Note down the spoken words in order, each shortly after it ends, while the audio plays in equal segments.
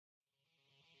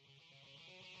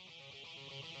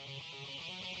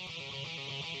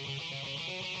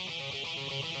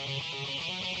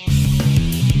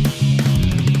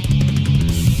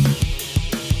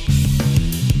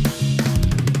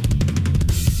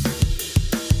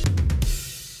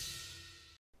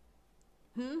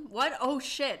What? Oh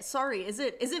shit! Sorry. Is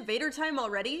it Vader time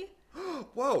already?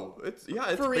 Whoa! It's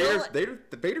For real?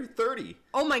 Vader 30.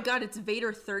 Oh my god! It's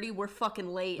Vader 30. We're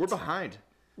fucking late. We're behind.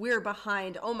 We're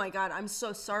behind. Oh my god! I'm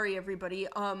so sorry, everybody.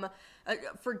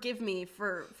 Forgive me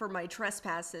for my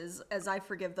trespasses, as I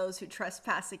forgive those who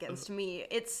trespass against me.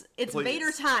 It's Please.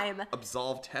 Vader time.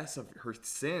 Absolve Tess of her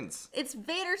sins. It's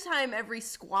Vader time, every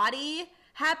squatty.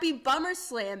 Happy Bummer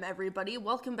Slam, everybody.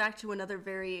 Welcome back to another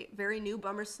very, very new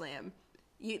Bummer Slam.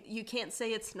 You can't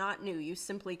say it's not new. You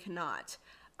simply cannot.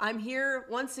 I'm here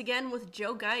once again with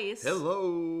Joe Geis.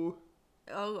 Hello.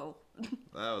 Oh.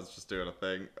 I was just doing a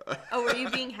thing. Oh, were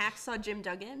you being Hacksaw Jim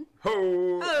Duggan?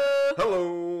 Ho!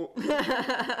 Hello!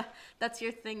 That's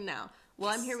your thing now.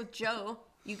 Well, I'm here with Joe.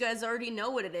 You guys already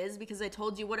know what it is because I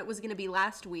told you what it was going to be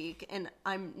last week, and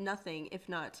I'm nothing if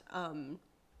not,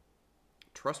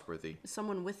 Trustworthy.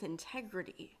 someone with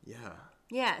integrity. Yeah.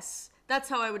 Yes, that's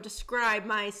how I would describe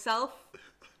myself.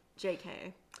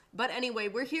 JK. But anyway,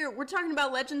 we're here. We're talking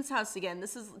about Legends House again.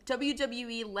 This is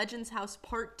WWE Legends House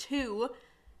Part 2.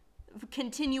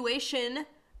 Continuation.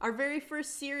 Our very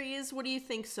first series. What do you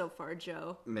think so far,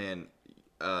 Joe? Man,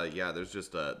 yeah,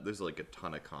 there's like a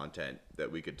ton of content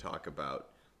that we could talk about,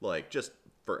 like, just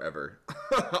forever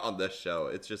on this show.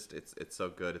 It's so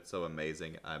good. It's so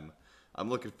amazing. I'm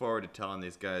looking forward to telling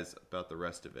these guys about the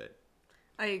rest of it.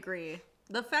 I agree.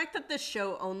 The fact that this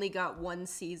show only got one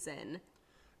season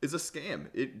is a scam.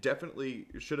 It definitely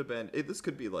should have been. This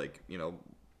could be like,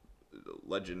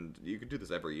 legend. You could do this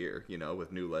every year,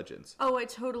 with new legends. Oh, I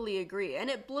totally agree. And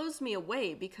it blows me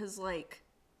away because, like,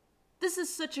 this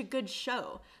is such a good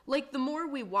show. Like, the more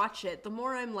we watch it, the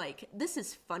more I'm like, this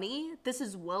is funny. This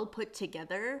is well put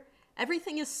together.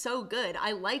 Everything is so good.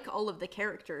 I like all of the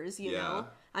characters, you know?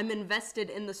 I'm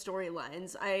invested in the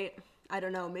storylines. I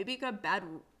don't know. Maybe it got bad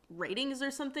ratings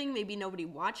or something. Maybe nobody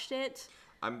watched it.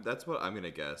 That's what I'm gonna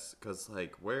guess. Cause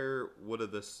like, where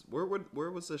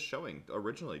was this showing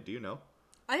originally? Do you know?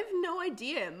 I have no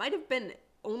idea. It might have been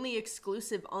only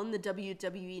exclusive on the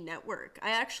WWE network. I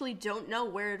actually don't know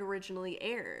where it originally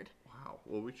aired. Wow.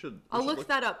 Well, I'll look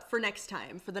that up for next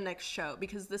time, for the next show,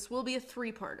 because this will be a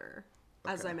 3-parter,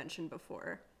 as I mentioned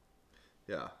before.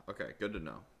 Yeah. Okay. Good to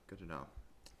know. Good to know.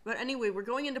 But anyway, we're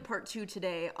going into part 2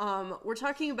 today. We're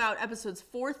talking about episodes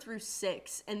 4 through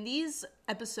 6, and these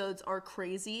episodes are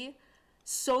crazy.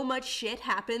 So much shit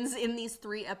happens in these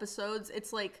 3 episodes.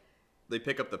 It's like... They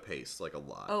pick up the pace, like, a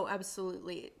lot. Oh,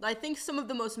 absolutely. I think some of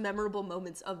the most memorable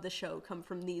moments of the show come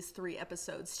from these 3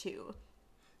 episodes, too.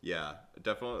 Yeah,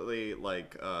 definitely,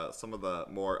 like, some of the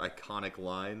more iconic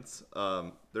lines.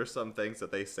 There's some things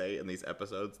that they say in these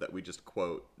episodes that we just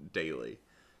quote daily.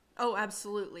 Oh,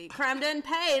 absolutely. Cramden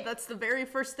Pay, that's the very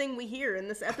first thing we hear in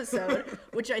this episode,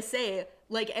 which I say,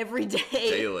 like, every day.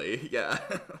 Daily, yeah.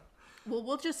 Well,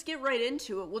 we'll just get right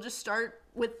into it. We'll just start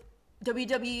with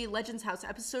WWE Legends House,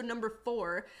 episode number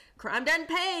 4. Cramden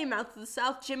Pay, Mouth of the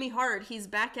South, Jimmy Hart. He's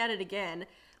back at it again.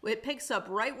 It picks up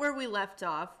right where we left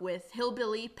off with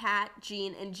Hillbilly, Pat,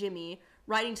 Gene, and Jimmy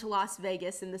riding to Las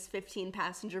Vegas in this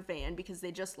 15-passenger van because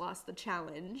they just lost the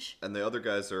challenge. And the other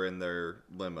guys are in their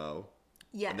limo.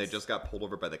 Yes. And they just got pulled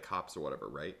over by the cops or whatever,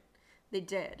 right? They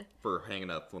did. For hanging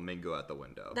a flamingo at the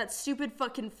window. That stupid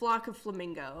fucking flock of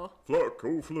flamingo.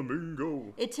 Flocko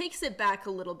flamingo. It takes it back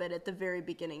a little bit at the very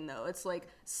beginning, though. It's like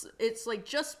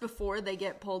just before they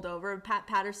get pulled over, Pat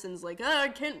Patterson's like, I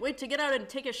can't wait to get out and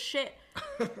take a shit.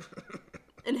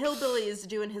 And Hillbilly is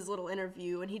doing his little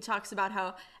interview, and he talks about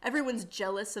how everyone's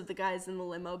jealous of the guys in the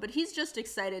limo, but he's just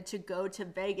excited to go to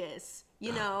Vegas.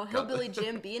 You know, Hillbilly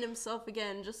Jim being himself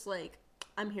again, just like,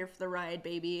 I'm here for the ride,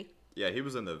 baby. Yeah, he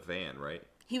was in the van, right?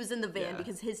 He was in the van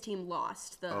because his team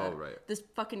lost this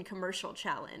fucking commercial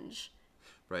challenge.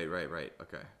 Right.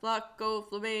 Okay. Flocko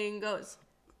Flamingos.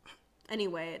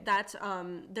 Anyway, that's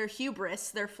their hubris,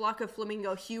 their flock of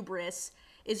flamingo hubris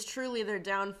is truly their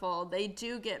downfall. They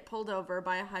do get pulled over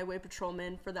by a highway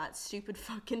patrolman for that stupid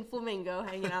fucking flamingo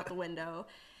hanging out the window.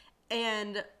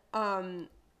 And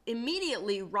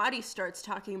immediately, Roddy starts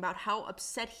talking about how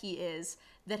upset he is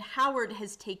that Howard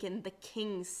has taken the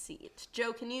king's seat.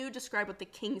 Joe, can you describe what the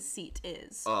king's seat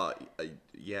is?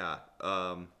 Yeah.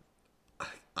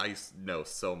 I know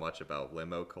so much about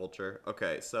limo culture.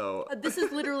 Okay, so... this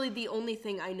is literally the only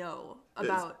thing I know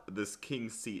about... This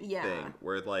king's seat thing,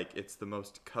 where, like, it's the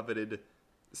most coveted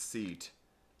seat.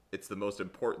 It's the most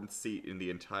important seat in the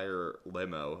entire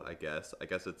limo, I guess. I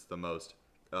guess it's the most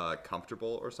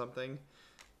comfortable or something.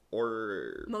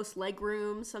 Or... most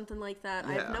legroom, something like that.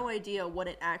 Yeah. I have no idea what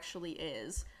it actually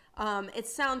is. It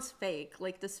sounds fake,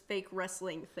 like this fake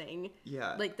wrestling thing.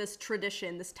 Yeah. Like this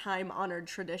tradition, this time-honored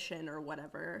tradition or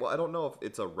whatever. Well, I don't know if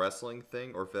it's a wrestling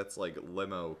thing or if that's like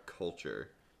limo culture,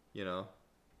 you know?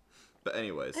 But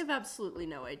anyways. I have absolutely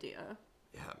no idea.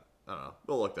 Yeah, I don't know.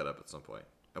 We'll look that up at some point.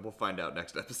 And we'll find out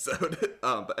next episode.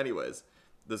 But anyways,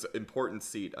 this important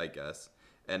seat, I guess.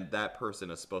 And that person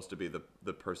is supposed to be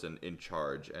the person in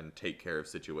charge and take care of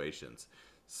situations.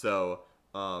 So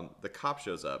the cop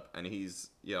shows up and he's,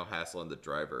 hassling the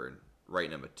driver and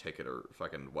writing him a ticket or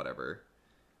fucking whatever.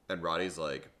 And Roddy's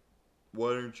like,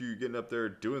 why aren't you getting up there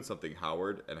doing something,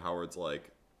 Howard? And Howard's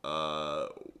like,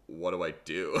 what do I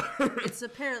do? It's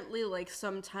apparently like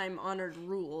some time-honored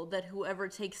rule that whoever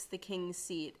takes the king's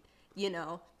seat,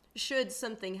 should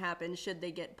something happen, should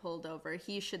they get pulled over,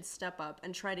 he should step up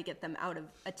and try to get them out of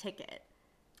a ticket.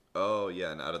 Oh,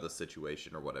 yeah, and out of the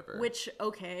situation or whatever. Which,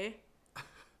 okay,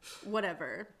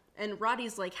 whatever. And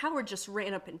Roddy's like, Howard just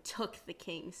ran up and took the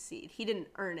king's seat. He didn't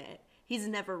earn it. He's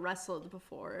never wrestled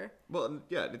before. Well,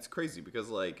 yeah, it's crazy because,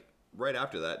 like, right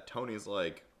after that, Tony's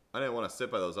like, I didn't want to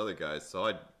sit by those other guys, so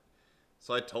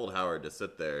I told Howard to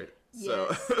sit there.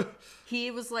 Yes. So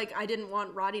He was like, I didn't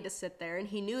want Roddy to sit there, and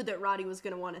he knew that Roddy was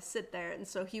going to want to sit there, and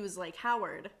so he was like,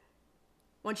 Howard,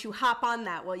 why don't you hop on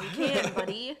that while you can,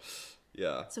 buddy?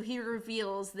 Yeah. So he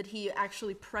reveals that he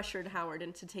actually pressured Howard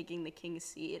into taking the king's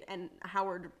seat, and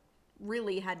Howard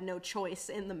really had no choice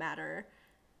in the matter.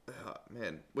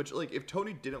 Man, which, like, if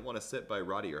Tony didn't want to sit by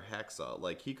Roddy or Hacksaw,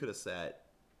 like, he could have sat,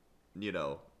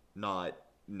 not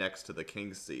next to the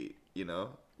king's seat,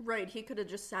 Right, he could have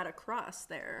just sat across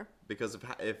there. Because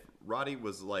if Roddy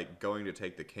was, like, going to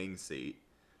take the king's seat,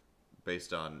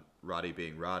 based on Roddy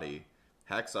being Roddy,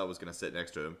 Hacksaw was going to sit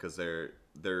next to him because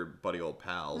they're buddy old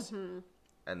pals. Mm-hmm.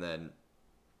 And then,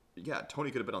 yeah,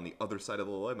 Tony could have been on the other side of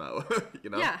the limo,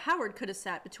 Yeah, Howard could have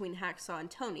sat between Hacksaw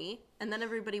and Tony, and then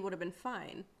everybody would have been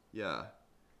fine. Yeah.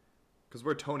 Because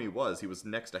where Tony was, he was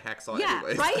next to Hacksaw yeah,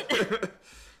 anyways. Right?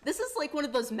 This is like one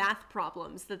of those math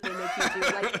problems that they make you do.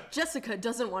 Like, Jessica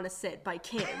doesn't want to sit by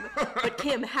Kim, but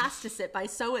Kim has to sit by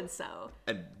so-and-so.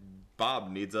 And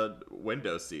Bob needs a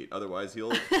window seat, otherwise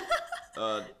he'll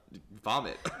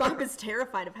vomit. Bob is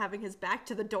terrified of having his back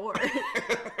to the door.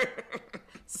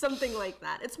 Something like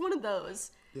that. It's one of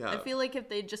those. Yeah. I feel like if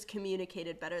they just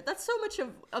communicated better. That's so much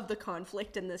of the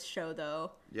conflict in this show,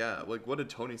 though. Yeah, like, what did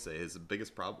Tony say? His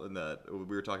biggest problem that we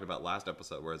were talking about last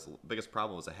episode, where his biggest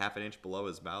problem was a half an inch below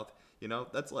his mouth.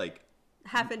 That's like...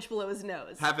 Half-inch below his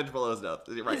nose. Half-inch below his nose,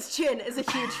 right. His chin is a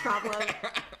huge problem.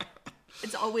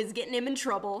 It's always getting him in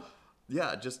trouble.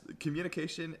 Yeah, just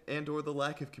communication and or the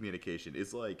lack of communication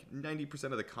is like 90%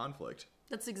 of the conflict.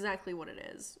 That's exactly what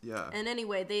it is. Yeah. And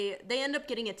anyway, they end up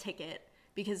getting a ticket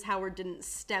because Howard didn't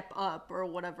step up or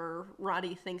whatever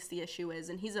Roddy thinks the issue is,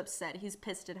 and he's upset. He's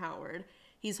pissed at Howard.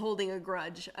 He's holding a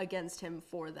grudge against him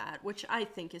for that, which I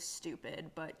think is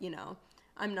stupid, but,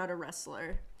 I'm not a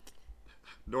wrestler.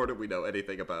 Nor do we know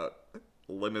anything about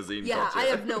limousine Yeah, culture. I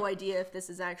have no idea if this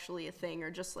is actually a thing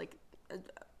or just like,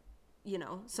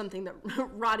 something that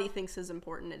Roddy thinks is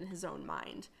important in his own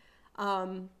mind.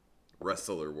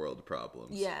 Wrestler world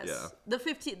problems. Yes. Yeah.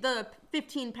 The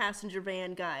 15 passenger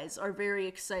van guys are very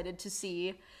excited to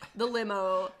see the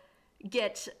limo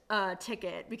get a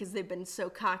ticket because they've been so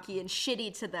cocky and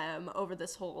shitty to them over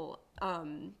this whole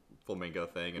Flamingo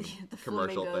thing and the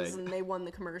commercial flamingos, thing. and they won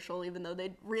the commercial even though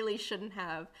they really shouldn't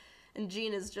have. And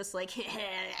Gene is just like,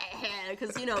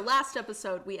 because, last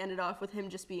episode we ended off with him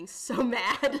just being so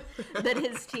mad that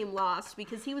his team lost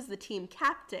because he was the team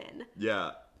captain.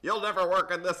 Yeah. You'll never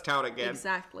work in this town again.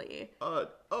 Exactly.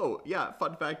 Oh, yeah,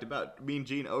 fun fact about Mean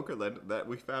Gene Okerlund that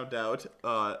we found out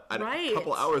a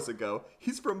couple hours ago.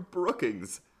 He's from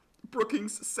Brookings,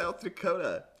 South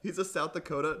Dakota. He's a South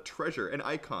Dakota treasure, an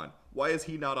icon. Why is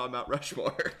he not on Mount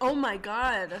Rushmore? Oh my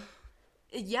god.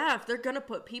 Yeah, if they're gonna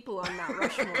put people on Mount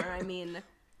Rushmore, I mean...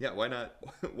 Yeah, why not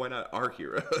our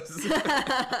heroes?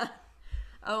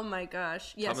 Oh my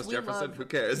gosh. Yes, Thomas Jefferson, who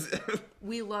cares?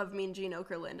 We love Mean Gene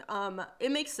Okerlund.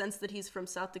 It makes sense that he's from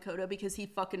South Dakota because he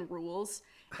fucking rules.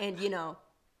 And,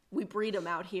 we breed him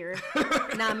out here.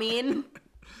 Nah, mean.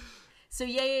 So,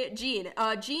 yeah, Gene.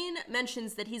 Gene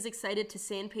mentions that he's excited to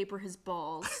sandpaper his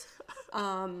balls.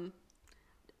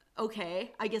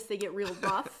 Okay, I guess they get real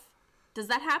rough. Does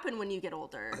that happen when you get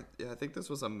older? I think this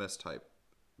was a mistype.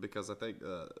 Because I think,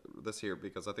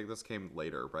 this came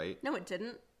later, right? No, it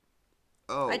didn't.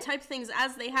 Oh. I type things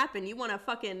as they happen. You wanna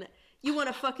fucking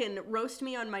roast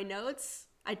me on my notes?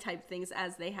 I type things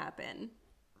as they happen.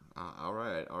 All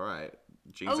right.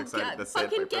 Gene's excited to fucking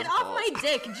sandpaper get his off balls. my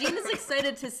dick. Gene is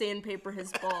excited to sandpaper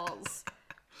his balls.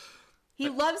 He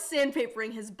loves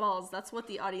sandpapering his balls. That's what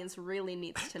the audience really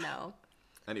needs to know.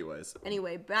 Anyways.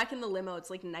 Anyway, back in the limo, it's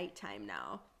like nighttime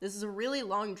now. This is a really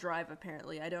long drive,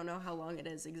 apparently. I don't know how long it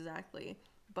is exactly.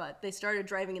 But they started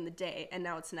driving in the day, and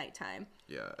now it's nighttime.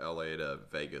 Yeah, LA to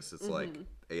Vegas. It's like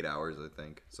 8 hours, I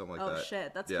think. Something like that. Oh,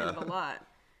 shit. That's kind of a lot.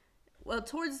 Well,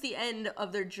 towards the end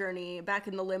of their journey, back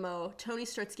in the limo, Tony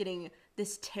starts getting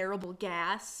this terrible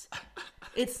gas.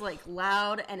 It's, like,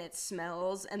 loud, and it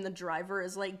smells, and the driver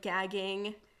is, like,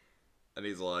 gagging. And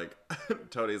he's like,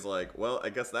 Tony's like, well, I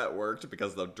guess that worked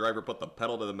because the driver put the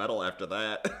pedal to the metal after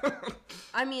that.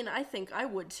 I mean, I think I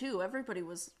would too. Everybody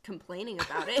was complaining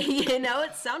about it. You know,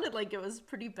 it sounded like it was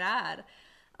pretty bad.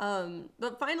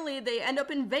 But finally, they end up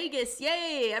in Vegas.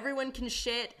 Yay! Everyone can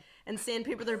shit and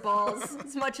sandpaper their balls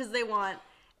as much as they want.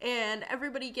 And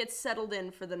everybody gets settled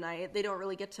in for the night. They don't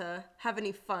really get to have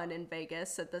any fun in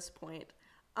Vegas at this point.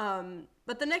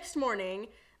 But the next morning,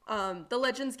 the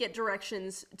legends get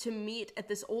directions to meet at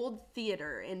this old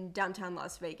theater in downtown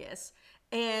Las Vegas.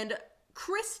 And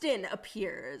Kristen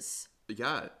appears.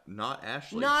 Yeah, not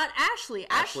Ashley. Not Ashley.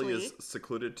 Ashley is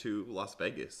secluded to Las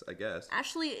Vegas, I guess.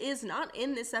 Ashley is not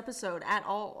in this episode at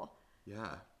all.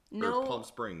 Yeah. No. Or Palm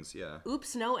Springs, yeah.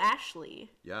 Oops, no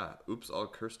Ashley. Yeah, oops, all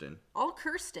Kirsten. All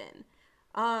Kirsten.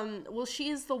 Well, she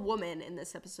is the woman in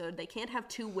this episode. They can't have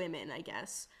two women, I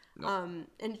guess. No.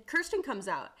 And Kirsten comes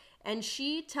out, and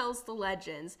she tells the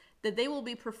legends that they will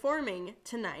be performing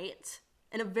tonight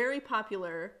in a very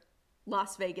popular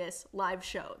Las Vegas live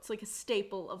show. It's like a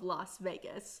staple of Las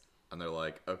Vegas. And they're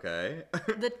like, okay.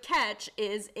 The catch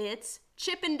is it's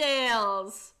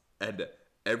Chippendales. And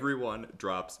everyone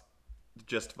drops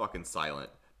just fucking silent.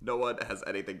 No one has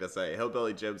anything to say.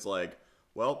 Hillbilly Jim's like,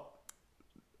 well...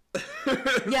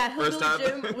 Yeah, Hillbilly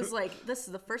Jim was like, this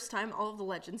is the first time all of the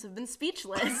legends have been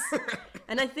speechless.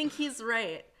 And I think he's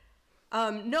right.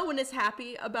 No one is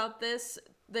happy about this.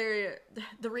 The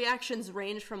reactions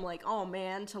range from like, oh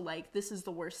man, to like, this is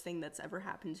the worst thing that's ever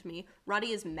happened to me.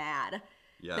 Roddy is mad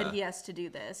that he has to do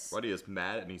this. Roddy is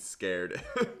mad and he's scared.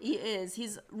 He is.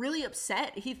 He's really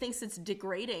upset. He thinks it's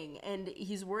degrading, and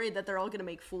he's worried that they're all going to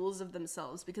make fools of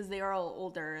themselves because they are all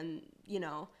older and, you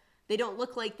know, they don't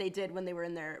look like they did when they were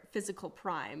in their physical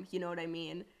prime. You know what I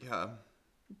mean? Yeah.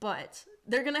 But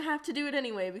they're going to have to do it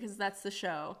anyway because that's the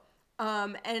show.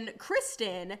 And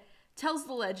Kristen tells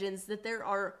the legends that there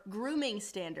are grooming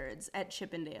standards at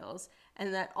Chippendales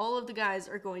and that all of the guys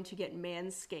are going to get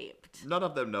manscaped. None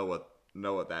of them know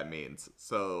what that means.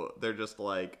 So they're just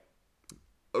like,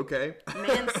 okay.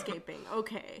 Manscaping,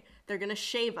 okay. They're going to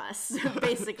shave us,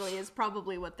 basically, is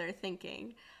probably what they're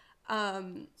thinking.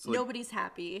 Nobody's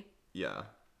happy. Yeah.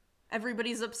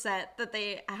 Everybody's upset that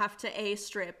they have to A,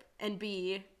 strip, and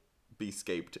B... Be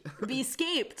scaped. Be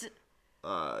scaped.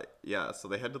 Yeah, so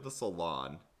they head to the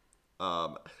salon.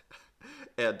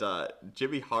 And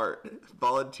Jimmy Hart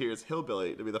volunteers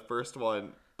Hillbilly to be the first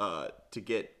one to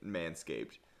get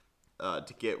manscaped,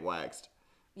 to get waxed.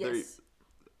 Yes.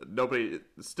 No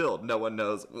one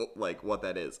knows like what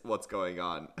that is, what's going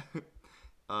on.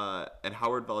 And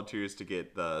Howard volunteers to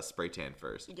get the spray tan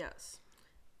first. Yes.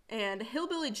 And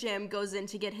Hillbilly Jim goes in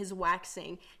to get his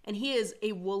waxing, and he is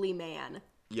a woolly man.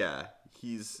 Yeah,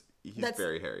 he's That's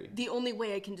very hairy. The only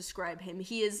way I can describe him.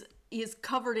 He is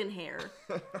covered in hair.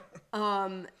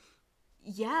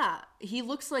 Yeah, he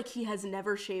looks like he has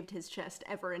never shaved his chest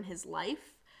ever in his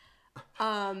life.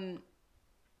 And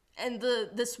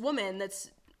this woman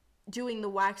that's doing the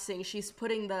waxing, she's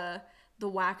putting the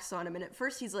wax on him, and at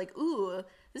first he's like, ooh,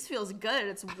 this feels good,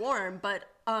 it's warm, but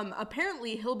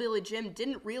apparently Hillbilly Jim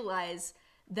didn't realize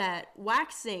that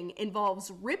waxing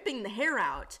involves ripping the hair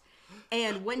out,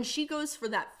 and when she goes for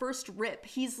that first rip,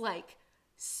 he's like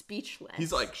speechless.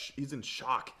 He's in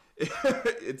shock.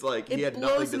 It's like he had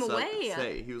nothing to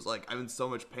say. He was like, I'm in so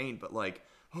much pain, but like,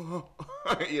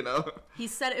 you know. He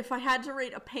said, if I had to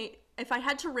rate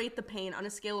the pain on a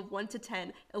scale of 1 to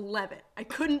 10, 11. I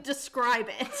couldn't describe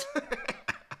it.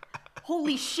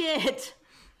 Holy shit.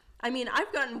 I mean,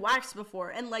 I've gotten waxed before,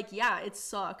 and like, yeah, it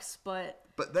sucks, but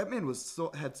that man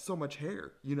had so much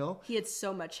hair, you know? He had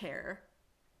so much hair.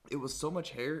 It was so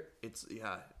much hair.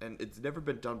 And it's never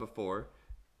been done before,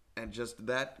 and just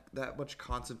that much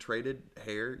concentrated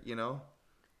hair, you know?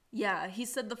 Yeah, he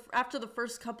said after the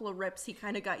first couple of rips, he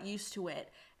kind of got used to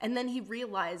it. And then he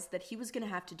realized that he was going to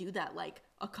have to do that like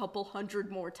a couple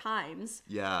hundred more times.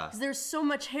 Yeah. Because there's so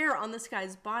much hair on this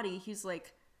guy's body. He's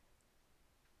like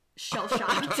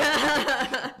shell-shocked.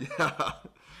 Yeah.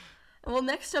 Well,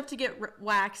 next up to get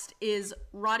waxed is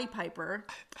Roddy Piper.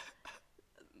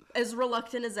 As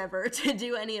reluctant as ever to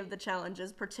do any of the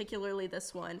challenges, particularly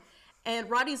this one. And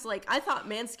Roddy's like, I thought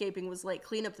manscaping was like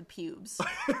clean up the pubes.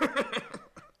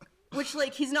 Which,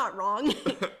 like, he's not wrong.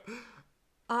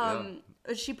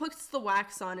 She puts the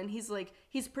wax on and he's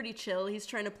pretty chill. He's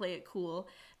trying to play it cool.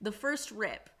 The first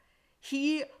rip,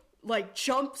 he like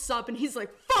jumps up and he's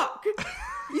like, fuck!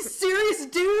 You serious,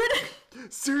 dude?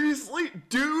 Seriously,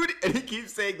 dude? And he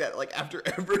keeps saying that like after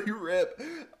every rip.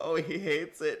 Oh, he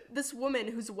hates it. This woman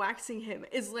who's waxing him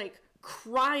is like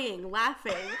crying,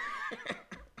 laughing.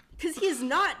 Because he's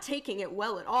not taking it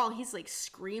well at all. He's like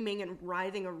screaming and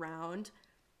writhing around.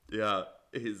 Yeah,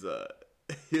 he's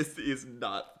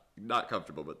not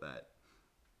comfortable with that.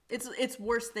 It's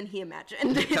worse than he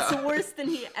imagined. It's worse than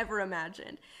he ever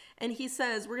imagined. And he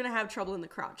says, we're going to have trouble in the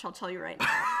crotch, I'll tell you right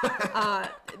now.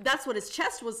 That's what his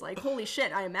chest was like. Holy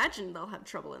shit, I imagine they'll have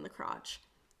trouble in the crotch.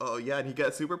 Oh, yeah, and he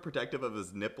got super protective of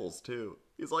his nipples, too.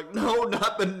 He's like, no,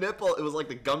 not the nipple. It was like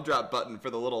the gumdrop button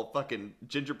for the little fucking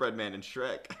gingerbread man in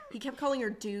Shrek. He kept calling her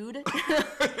dude.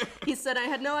 He said, I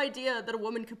had no idea that a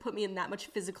woman could put me in that much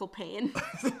physical pain.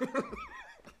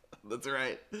 That's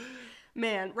right.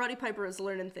 Man, Roddy Piper is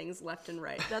learning things left and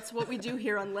right. That's what we do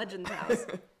here on Legends House.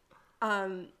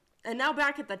 And now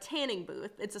back at the tanning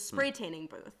booth. It's a spray tanning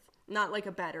booth, not like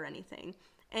a bed or anything.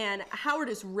 And Howard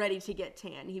is ready to get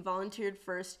tan. He volunteered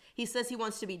first. He says he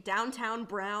wants to be downtown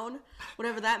brown,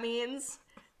 whatever that means.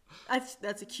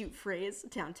 That's a cute phrase,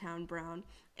 downtown brown.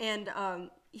 And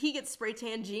he gets spray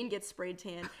tan, Gene gets spray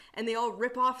tan, and they all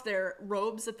rip off their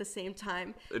robes at the same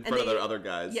time. In front of their other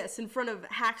guys. Yes, in front of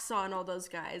Hacksaw and all those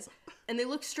guys. And they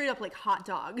look straight up like hot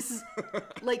dogs.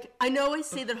 Like, I know I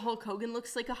say that Hulk Hogan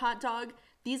looks like a hot dog.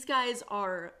 These guys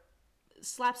are,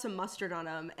 slap some mustard on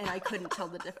them, and I couldn't tell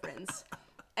the difference.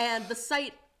 And the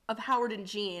sight of Howard and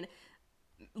Gene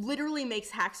literally makes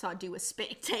Hacksaw do a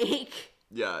spit take.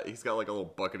 Yeah, he's got like a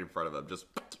little bucket in front of him, just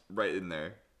right in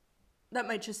there. That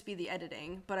might just be the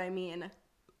editing, but I mean...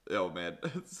 Oh, man,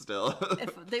 still.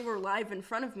 If they were live in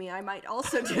front of me, I might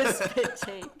also do a spit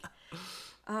take.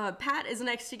 Pat is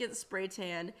next to get the spray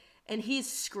tan, and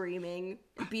he's screaming,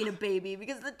 being a baby,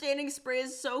 because the tanning spray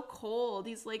is so cold.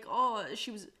 He's like, oh,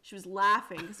 she was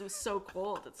laughing because it was so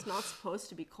cold. It's not supposed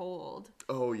to be cold.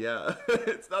 Oh, yeah.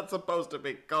 It's not supposed to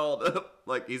be cold.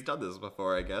 Like, he's done this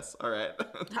before, I guess. All right.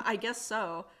 I guess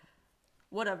so.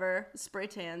 Whatever. Spray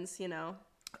tans, you know.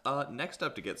 Next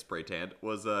up to get spray tanned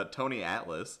was Tony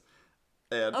Atlas.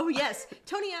 And Oh, yes.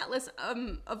 Tony Atlas,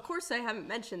 of course I haven't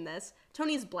mentioned this.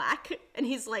 Tony's black, and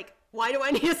he's like, why do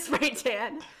I need a spray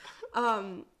tan?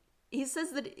 He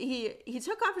says that he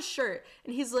took off his shirt,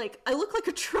 and he's like, I look like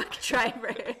a truck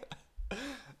driver.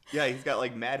 Yeah, he's got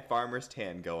like mad farmer's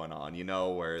tan going on, you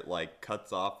know, where it like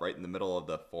cuts off right in the middle of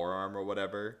the forearm or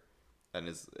whatever. And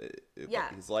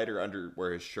he's lighter under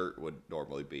where his shirt would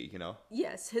normally be, you know?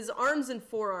 Yes, his arms and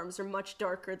forearms are much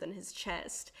darker than his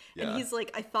chest. Yeah. And he's like,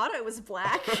 I thought I was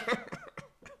black.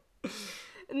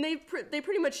 And they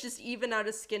pretty much just even out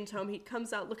his skin tone. He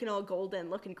comes out looking all golden,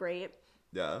 looking great.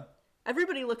 Yeah.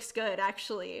 Everybody looks good,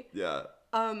 actually. Yeah.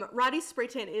 Roddy's spray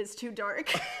tan is too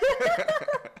dark.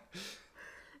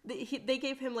 They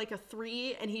gave him like a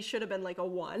 3, and he should have been like a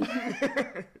 1.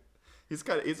 He's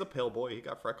a pale boy. He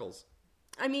got freckles.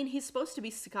 I mean, he's supposed to be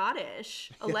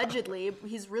Scottish, allegedly. Yeah.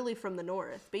 He's really from the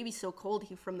north. Baby's so cold,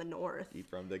 he's from the north. He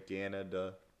from the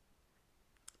Canada.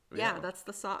 Yeah, that's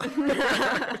the song.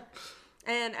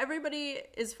 And everybody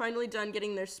is finally done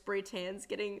getting their spray tans,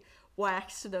 getting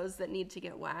waxed, those that need to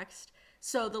get waxed.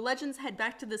 So the Legends head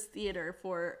back to this theater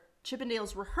for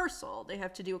Chippendale's rehearsal. They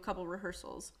have to do a couple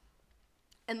rehearsals.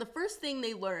 And the first thing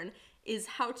they learn is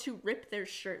how to rip their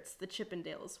shirts the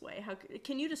Chippendales way.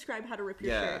 Can you describe how to rip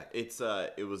your shirt? Yeah,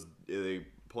 it was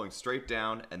pulling straight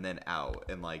down and then out,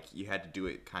 and like you had to do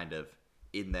it kind of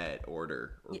in that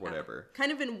order or whatever.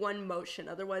 Kind of in one motion,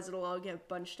 otherwise it'll all get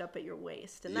bunched up at your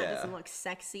waist, and that doesn't look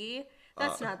sexy.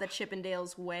 That's not the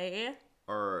Chippendales way.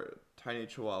 Our tiny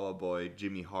Chihuahua boy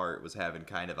Jimmy Hart was having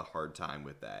kind of a hard time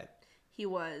with that. He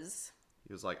was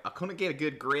like, I couldn't get a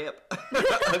good grip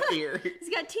up here. He's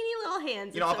got teeny little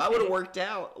hands. You know, if I would have worked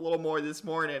out a little more this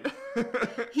morning.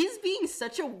 He's being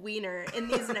such a wiener in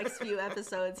these next few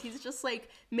episodes. He's just like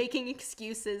making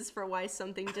excuses for why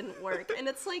something didn't work. And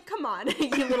it's like, come on, you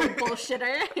little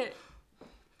bullshitter.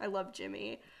 I love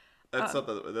Jimmy. That's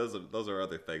something. Those are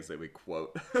other things that we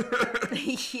quote.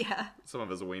 Yeah. Some of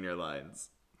his wiener lines.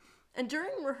 And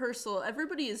during rehearsal,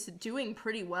 everybody is doing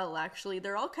pretty well, actually.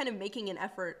 They're all kind of making an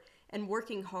effort and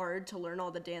working hard to learn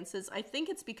all the dances. I think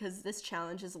it's because this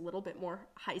challenge is a little bit more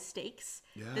high stakes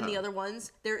than the other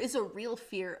ones. There is a real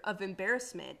fear of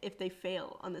embarrassment if they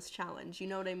fail on this challenge. You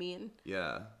know what I mean?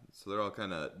 Yeah. So they're all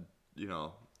kind of,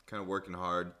 kind of working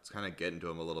hard. It's kind of getting to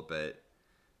them a little bit.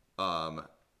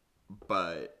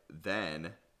 But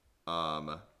then,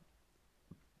 bam,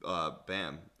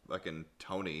 fucking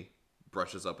Tony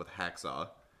brushes up with Hacksaw,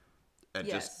 and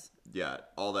Yes.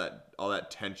 all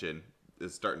that tension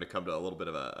is starting to come to a little bit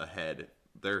of a head.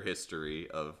 Their history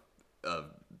of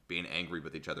being angry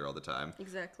with each other all the time.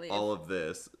 Exactly. All of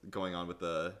this going on with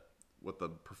the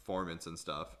performance and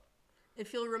stuff.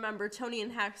 If you'll remember, Tony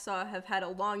and Hacksaw have had a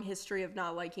long history of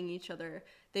not liking each other.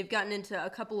 They've gotten into a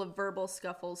couple of verbal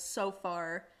scuffles so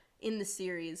far in the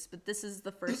series, but this is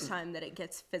the first time that it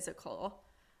gets physical.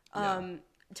 Yeah.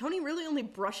 Tony really only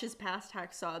brushes past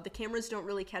Hacksaw. The cameras don't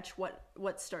really catch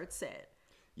what starts it.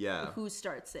 Yeah. Who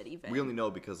starts it, even. We only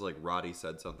know because, like, Roddy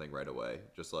said something right away.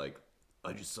 Just like,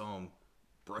 I just saw him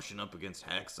brushing up against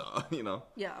Hacksaw, you know?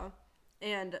 Yeah.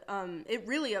 And it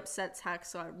really upsets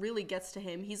Hacksaw. It really gets to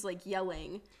him. He's, like,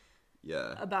 yelling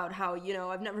Yeah. about how,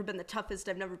 I've never been the toughest,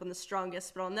 I've never been the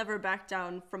strongest, but I'll never back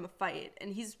down from a fight.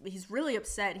 And he's really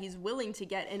upset. He's willing to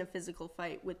get in a physical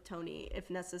fight with Tony if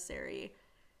necessary.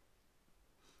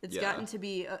 It's gotten to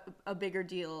be a bigger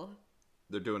deal.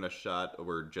 They're doing a shot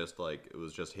where just, like, it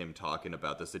was just him talking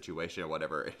about the situation or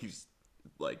whatever. And he's,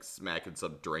 like, smacking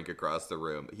some drink across the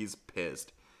room. He's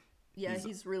pissed. Yeah,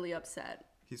 he's really upset.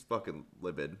 He's fucking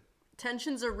livid.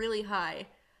 Tensions are really high.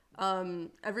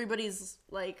 Everybody's,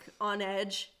 like, on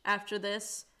edge after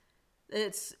this.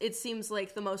 It seems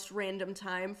like the most random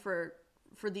time for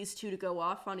these two to go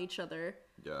off on each other.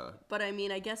 Yeah. But I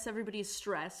mean, I guess everybody's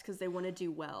stressed because they want to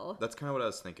do well. That's kind of what I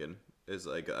was thinking. Is,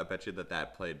 like, I bet you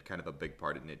that played kind of a big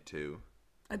part in it, too.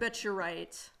 I bet you're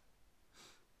right.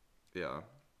 Yeah.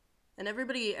 And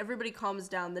everybody calms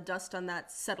down. The dust on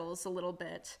that settles a little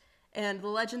bit. And the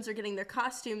legends are getting their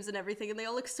costumes and everything, and they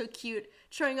all look so cute,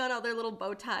 trying on all their little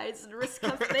bow ties and wrist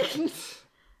cuff things.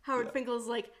 Howard Finkel's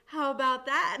like, how about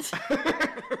that?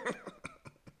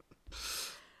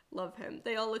 Love him.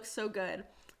 They all look so good.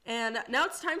 And now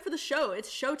it's time for the show. It's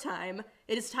showtime.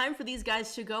 It is time for these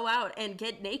guys to go out and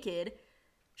get naked,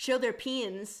 show their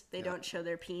peens. They don't show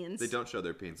their peens. They don't show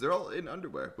their peens. They're all in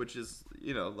underwear, which is,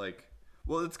 like,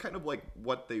 well, it's kind of like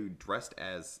what they dressed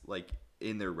as, like,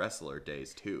 in their wrestler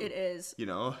days, too. It is.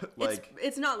 Like...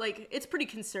 It's not like... It's pretty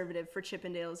conservative for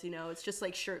Chippendales, It's just,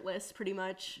 like, shirtless, pretty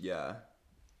much. Yeah.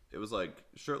 It was, like,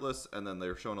 shirtless, and then they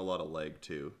were showing a lot of leg,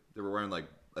 too. They were wearing, like,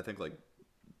 I think, like,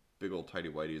 big old tighty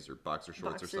whities or boxer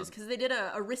shorts or something. Because they did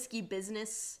a risky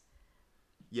business...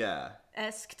 Yeah.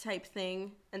 esque type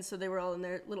thing, and so they were all in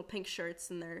their little pink shirts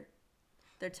and their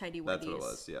tidy whities. That's what it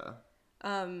was, yeah.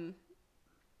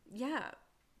 Yeah.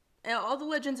 All the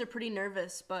legends are pretty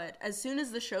nervous, but as soon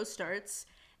as the show starts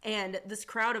and this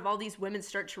crowd of all these women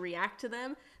start to react to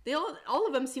them, all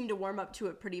of them seem to warm up to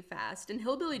it pretty fast, and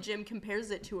Hillbilly Jim compares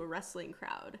it to a wrestling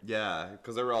crowd. Yeah,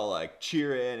 because they were all, like,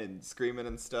 cheering and screaming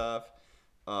and stuff.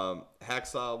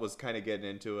 Hacksaw was kind of getting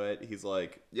into it. He's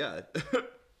like, yeah,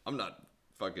 I'm not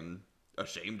fucking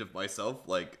ashamed of myself,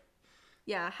 like...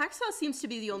 Yeah, Hacksaw seems to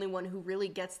be the only one who really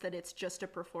gets that it's just a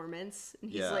performance.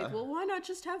 And he's like, well, why not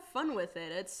just have fun with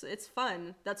it? It's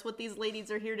fun. That's what these ladies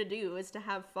are here to do, is to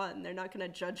have fun. They're not going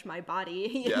to judge my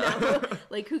body, you know?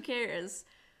 Like, who cares?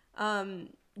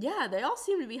 Yeah, they all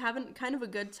seem to be having kind of a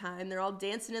good time. They're all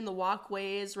dancing in the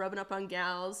walkways, rubbing up on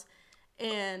gals.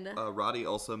 And... Roddy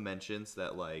also mentions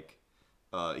that, like,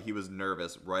 he was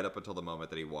nervous right up until the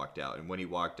moment that he walked out. And when he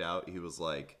walked out, he was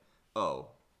like, oh...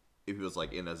 He was,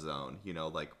 like, in a zone,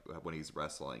 like when he's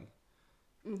wrestling.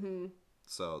 Mm-hmm.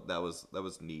 So that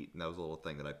was neat, and that was a little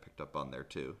thing that I picked up on there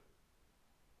too.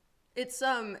 It's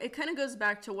it kind of goes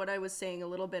back to what I was saying a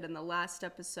little bit in the last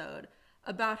episode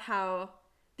about how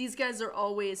these guys are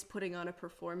always putting on a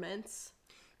performance.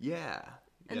 Yeah.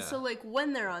 And so, like,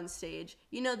 when they're on stage,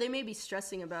 they may be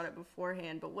stressing about it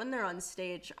beforehand, but when they're on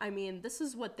stage, I mean, this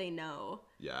is what they know.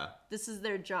 Yeah. This is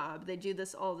their job. They do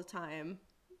this all the time.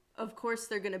 Of course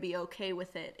they're going to be okay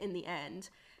with it in the end.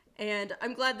 And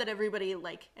I'm glad that everybody,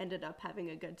 like, ended up having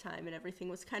a good time and everything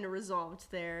was kind of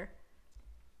resolved there.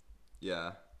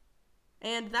 Yeah.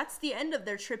 And that's the end of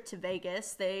their trip to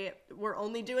Vegas. They were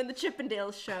only doing the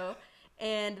Chippendales show.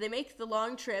 And they make the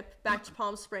long trip back to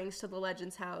Palm Springs to the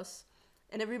Legends house.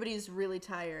 And everybody's really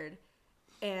tired.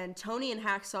 And Tony and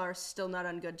Hacksaw are still not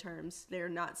on good terms. They're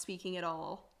not speaking at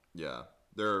all. Yeah.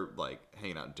 They're, like,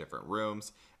 hanging out in different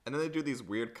rooms. And then they do these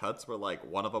weird cuts where, like,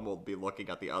 one of them will be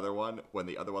looking at the other one when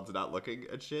the other one's not looking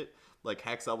at shit. Like,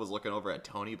 Hacksaw was looking over at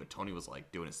Tony, but Tony was,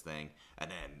 like, doing his thing.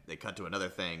 And then they cut to another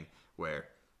thing where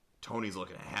Tony's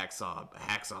looking at Hacksaw, but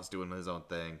Hacksaw's doing his own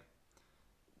thing.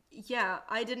 Yeah,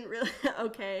 I didn't really...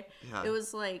 Okay. Yeah. It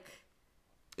was, like...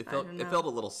 It felt a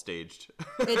little staged.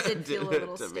 It did feel a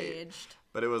little staged. Me.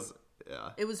 But it was, yeah.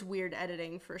 It was weird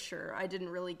editing, for sure. I didn't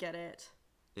really get it.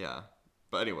 Yeah.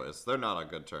 But anyways, they're not on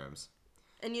good terms.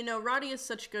 And Roddy is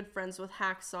such good friends with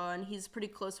Hacksaw, and he's pretty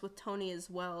close with Tony as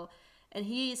well. And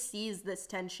he sees this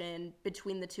tension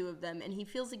between the two of them, and he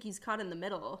feels like he's caught in the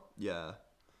middle. Yeah.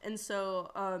 And so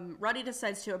Roddy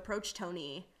decides to approach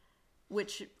Tony,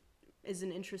 which is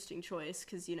an interesting choice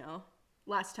because,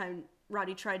 last time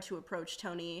Roddy tried to approach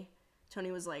Tony,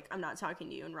 Tony was like, I'm not talking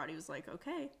to you. And Roddy was like,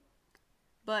 okay.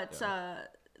 But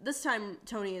this time,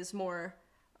 Tony is more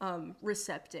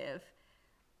receptive.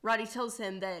 Roddy tells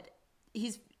him that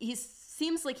he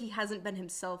seems like he hasn't been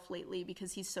himself lately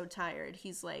because he's so tired.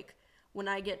 He's like, when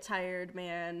I get tired,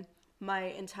 man, my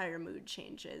entire mood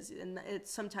changes. And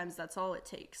sometimes that's all it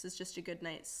takes is just a good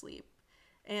night's sleep.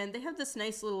 And they have this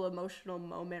nice little emotional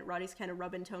moment. Roddy's kind of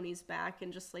rubbing Tony's back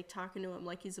and just like talking to him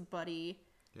like he's a buddy.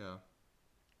 Yeah.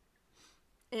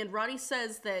 And Roddy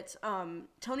says that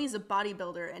Tony's a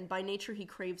bodybuilder and by nature he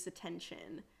craves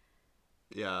attention.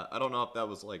 Yeah, I don't know if that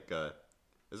was like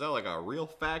is that like a real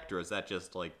fact or is that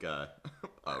just like a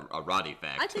Roddy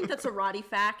fact? I think that's a Roddy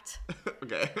fact.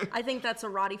 Okay. I think that's a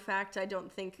Roddy fact. I don't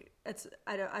think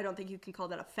you can call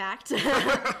that a fact.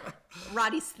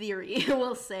 Roddy's theory,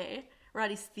 we'll say.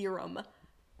 Roddy's theorem.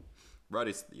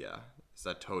 Is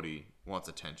that Tony wants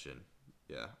attention.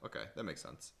 Yeah, okay, that makes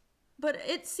sense. But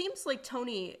it seems like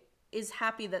Tony is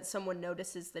happy that someone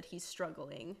notices that he's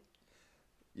struggling.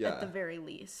 Yeah. At the very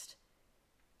least.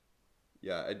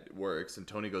 Yeah, it works. And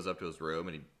Tony goes up to his room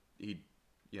and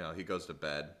he goes to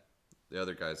bed. The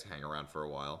other guys hang around for a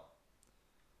while.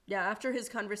 Yeah, after his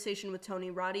conversation with Tony,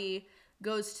 Roddy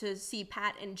goes to see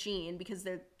Pat and Gene because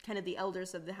they're kind of the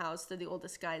elders of the house. They're the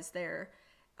oldest guys there.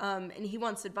 And he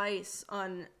wants advice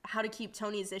on how to keep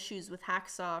Tony's issues with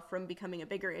Hacksaw from becoming a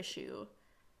bigger issue.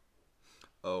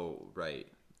 Oh, right.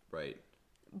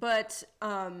 But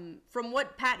from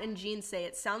what Pat and Gene say,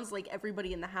 it sounds like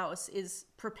everybody in the house is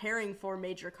preparing for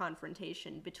major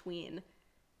confrontation between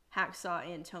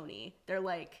Hacksaw and Tony. They're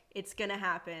like, it's gonna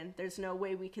happen. There's no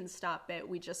way we can stop it.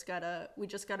 We just gotta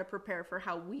prepare for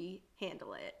how we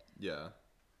handle it. Yeah.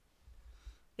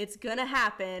 It's gonna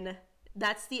happen.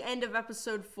 That's the end of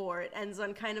episode 4. It ends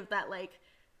on kind of that like...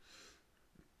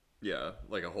 Yeah,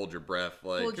 like a hold your breath.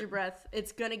 Like... Hold your breath.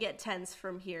 It's gonna get tense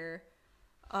from here.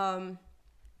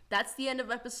 That's the end of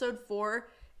episode 4.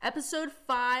 Episode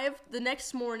 5, the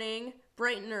next morning,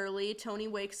 bright and early, Tony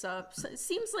wakes up. So it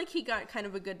seems like he got kind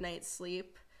of a good night's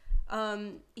sleep.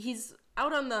 He's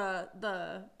out on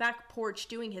the back porch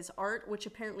doing his art, which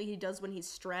apparently he does when he's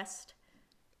stressed.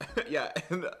 Yeah,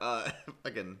 and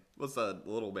fucking what's the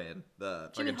little man?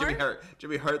 Jimmy Hart.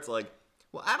 Jimmy Hart's like,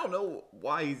 well, I don't know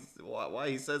why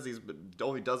he says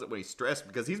only does it when he's stressed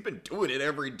because he's been doing it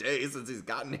every day since he's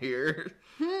gotten here.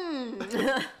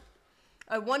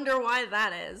 I wonder why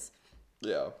that is.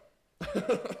 Yeah.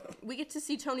 We get to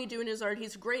see Tony doing his art.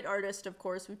 He's a great artist, of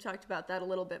course. We've talked about that a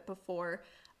little bit before.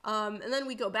 And then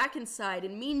we go back inside,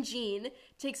 and Mean Gene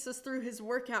takes us through his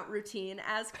workout routine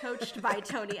as coached by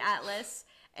Tony Atlas.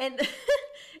 And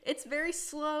it's very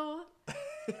slow.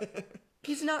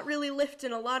 He's not really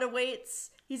lifting a lot of weights.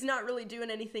 He's not really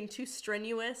doing anything too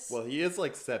strenuous. Well, he is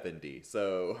like 70,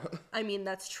 so... I mean,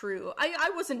 that's true.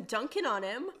 I wasn't dunking on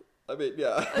him. I mean,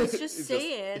 yeah. I was just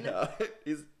saying.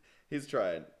 He's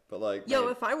trying, but like... Yo,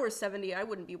 if I were 70, I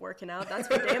wouldn't be working out. That's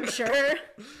for damn sure.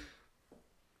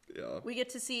 Yeah. We get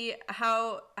to see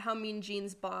how Mean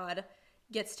Gene's bod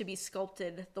gets to be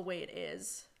sculpted the way it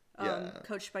is.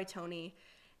 Coached by Tony.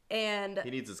 And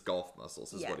he needs his golf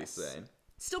muscles, is what he's saying.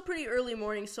 Still pretty early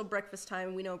morning, still breakfast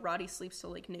time. We know Roddy sleeps till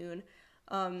like noon.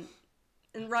 And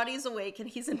Roddy's awake and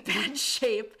he's in bad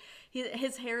shape.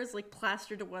 His hair is like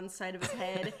plastered to one side of his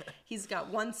head. He's got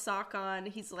one sock on.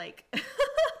 He's like...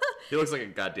 He looks like a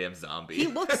goddamn zombie. He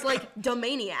looks like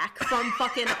Domaniac from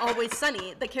fucking Always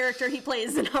Sunny, the character he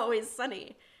plays in Always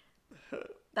Sunny.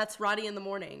 That's Roddy in the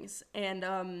mornings.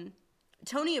 And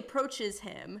Tony approaches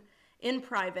him in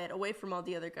private, away from all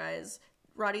the other guys.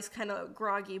 Roddy's kind of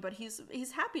groggy, but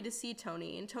he's happy to see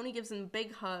Tony. And Tony gives him a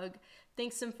big hug,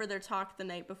 thanks him for their talk the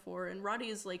night before. And Roddy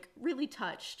is like really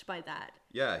touched by that.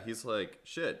 Yeah, he's like,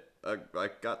 shit, I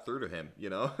got through to him, you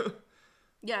know?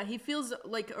 Yeah, he feels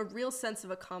like a real sense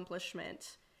of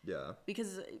accomplishment. Yeah.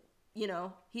 Because, you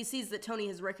know, he sees that Tony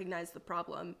has recognized the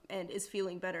problem and is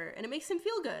feeling better. And it makes him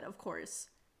feel good, of course.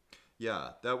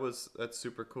 Yeah, that's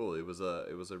super cool. It was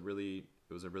a really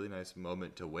nice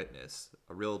moment to witness.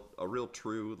 A real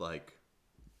true, like,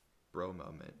 bro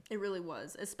moment. It really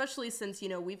was. Especially since, you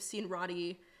know, we've seen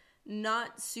Roddy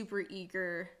not super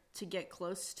eager to get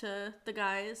close to the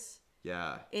guys.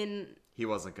 Yeah. In He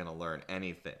wasn't going to learn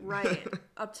anything. right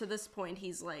up to this point,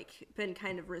 he's like been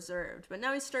kind of reserved, but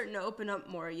now he's starting to open up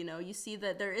more. You know, you see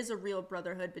that there is a real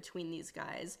brotherhood between these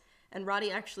guys, and Roddy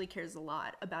actually cares a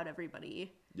lot about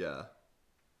everybody, Yeah.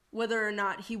 whether or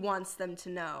not he wants them to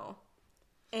know.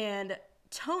 And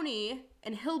Tony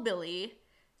and Hillbilly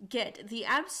get the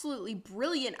absolutely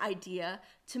brilliant idea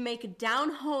to make a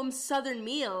down-home Southern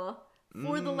meal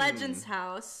for the Legends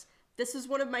house. This is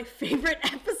one of my favorite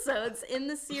episodes in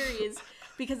the series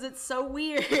because it's so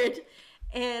weird.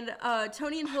 And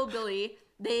Tony and Hillbilly,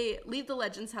 they leave the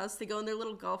Legends house. They go in their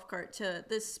little golf cart to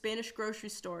this Spanish grocery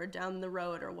store down the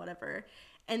road or whatever.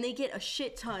 And they get a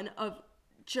shit ton of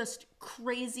just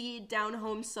crazy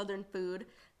down-home Southern food.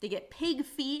 They get pig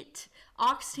feet,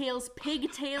 oxtails,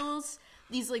 pigtails,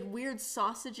 these like weird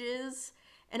sausages,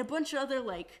 and a bunch of other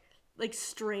like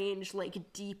strange,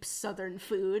 like deep Southern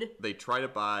food. They try to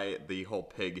buy the whole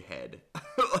pig head.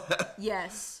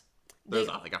 Yes. There's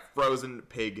like a frozen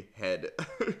pig head.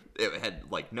 It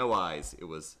had like no eyes. It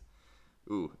was,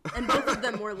 ooh. And both of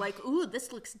them were like, ooh,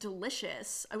 this looks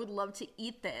delicious. I would love to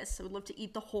eat this. I would love to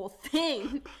eat the whole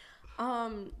thing.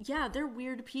 Yeah, they're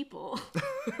weird people.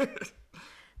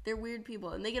 They're weird people,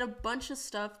 and they get a bunch of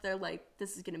stuff. They're like,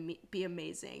 this is going to be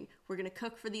amazing. We're going to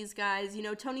cook for these guys. You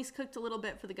know, Tony's cooked a little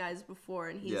bit for the guys before,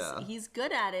 and he's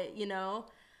good at it, you know?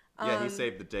 Yeah, he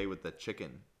saved the day with the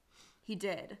chicken. He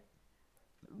did.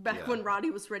 Back when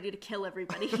Roddy was ready to kill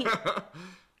everybody.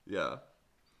 Yeah.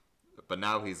 But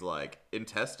now he's like,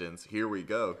 intestines, here we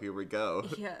go.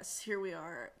 Yes, here we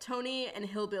are. Tony and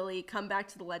Hillbilly come back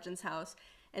to the Legends house,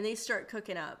 and they start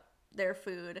cooking up their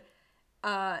food.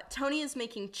 Tony is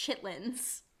making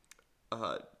chitlins.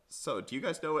 So do you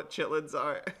guys know what chitlins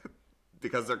are?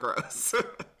 Because they're gross.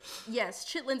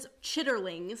 Yes, chitlins,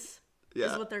 chitterlings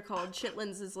is what they're called.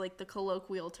 Chitlins is like the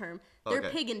colloquial term. They're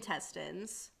pig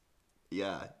intestines.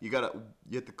 Yeah, you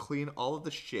have to clean all of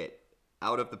the shit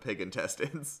out of the pig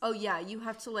intestines. Oh yeah, you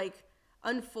have to like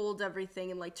unfold everything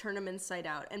and like turn them inside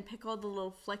out and pick all the little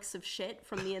flecks of shit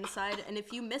from the inside. And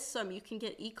if you miss some, you can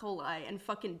get E. coli and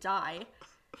fucking die.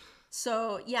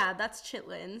 So, yeah, that's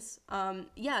chitlins.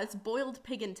 Yeah, it's boiled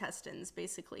pig intestines,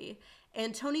 basically.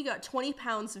 And Tony got 20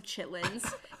 pounds of chitlins.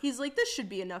 He's like, this should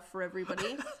be enough for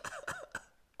everybody.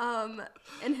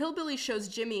 And Hillbilly shows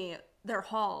Jimmy their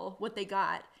haul, what they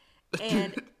got.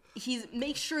 And he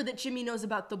makes sure that Jimmy knows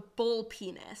about the bull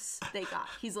penis they got.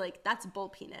 He's like, that's bull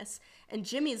penis. And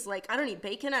Jimmy's like, I don't eat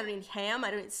bacon, I don't eat ham,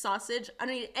 I don't eat sausage, I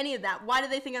don't eat any of that. Why do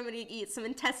they think I'm going to eat some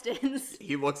intestines?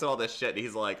 He looks at all this shit and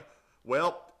he's like,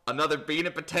 well, another bean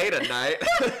and potato night.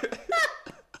 I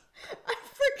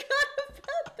forgot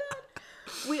about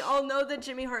that. We all know that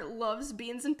Jimmy Hart loves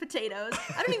beans and potatoes.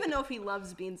 I don't even know if he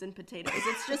loves beans and potatoes.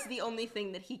 It's just the only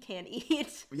thing that he can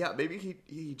eat. Yeah, maybe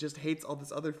he just hates all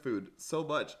this other food so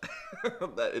much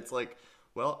that it's like,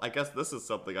 well, I guess this is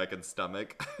something I can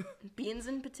stomach. Beans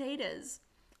and potatoes.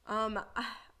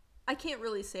 I can't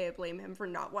really say I blame him for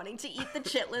not wanting to eat the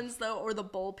chitlins, though, or the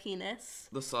bull penis.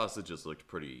 The sausages looked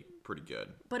pretty good.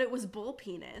 But it was bull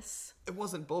penis. It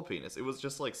wasn't bull penis. It was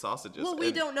just like sausages. Well,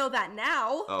 we don't know that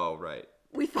now. Oh, right.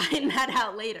 We find that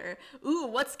out later. Ooh,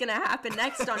 what's gonna happen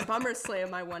next on Bummer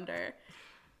Slam, I wonder.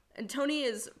 And Tony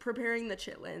is preparing the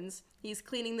chitlins. He's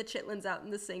cleaning the chitlins out in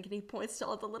the sink, and he points to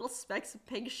all the little specks of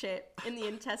pig shit in the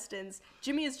intestines.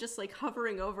 Jimmy is just, like,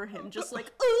 hovering over him, just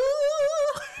like,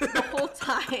 ooh! The whole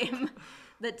time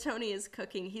that Tony is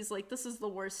cooking. He's like, this is the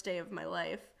worst day of my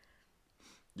life.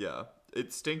 Yeah.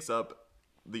 It stinks up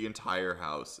the entire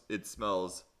house. It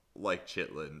smells like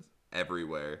chitlins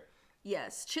everywhere.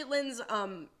 Yes, chitlins,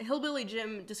 Hillbilly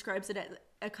Jim describes it as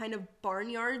a kind of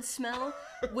barnyard smell,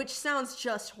 which sounds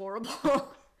just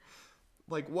horrible.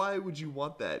 Like, why would you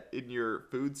want that in your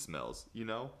food smells, you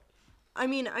know? I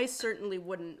mean, I certainly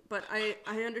wouldn't, but I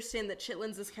understand that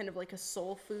chitlins is kind of like a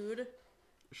soul food.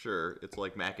 Sure, it's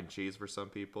like mac and cheese for some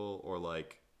people, or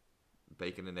like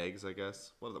bacon and eggs, I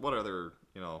guess. What other,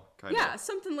 you know, kind of... Yeah,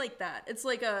 something like that. It's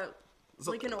like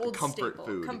like an old comfort staple.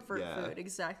 food. Comfort food,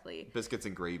 exactly. Biscuits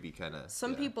and gravy kind of.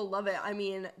 Some people love it. I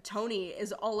mean, Tony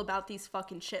is all about these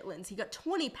fucking chitlins. He got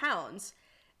 20 pounds,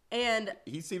 and...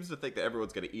 He seems to think that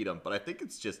everyone's going to eat them, but I think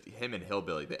it's just him and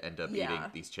Hillbilly that end up eating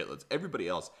these chitlins. Everybody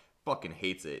else fucking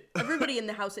hates it. Everybody in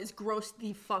the house is grossed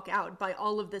the fuck out by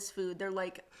all of this food. They're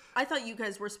like, I thought you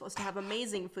guys were supposed to have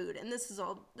amazing food, and this is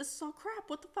all crap.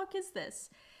 What the fuck is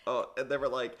this? Oh, and they were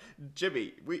like,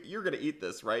 Jimmy, you're gonna eat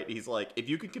this, right? He's like, if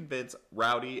you can convince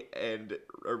Rowdy and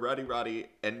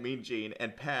Mean Gene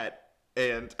and Pat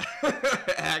and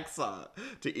Hacksaw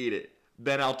to eat it,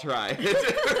 then I'll try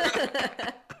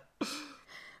it.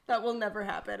 That will never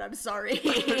happen. I'm sorry.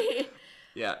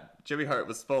 Yeah, Jimmy Hart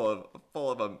was full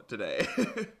of them today.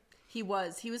 He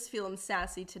was feeling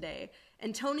sassy today.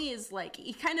 And Tony is like,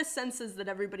 he kind of senses that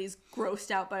everybody's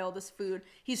grossed out by all this food.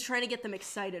 He's trying to get them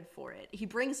excited for it. He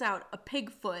brings out a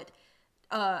pig foot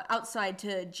outside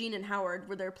to Gene and Howard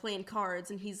where they're playing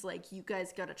cards, and he's like, you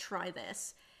guys gotta try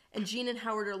this. And Gene and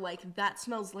Howard are like, that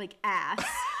smells like ass.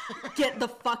 Get the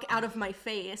fuck out of my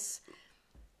face.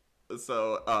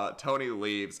 So Tony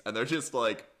leaves, and they're just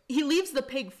like... He leaves the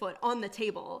pig foot on the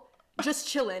table, just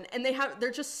chilling, and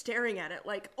they're just staring at it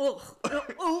like, ugh,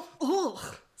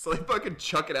 ugh. So they fucking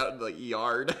chuck it out in the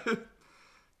yard.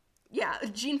 Yeah,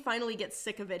 Gene finally gets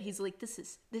sick of it. He's like,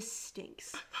 this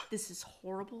stinks. This is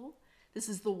horrible. This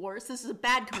is the worst. This is a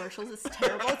bad commercial. This is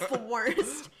terrible. It's the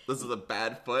worst. This is a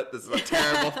bad foot. This is a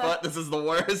terrible foot. This is the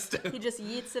worst. He just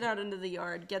yeets it out into the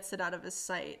yard, gets it out of his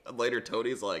sight. And later,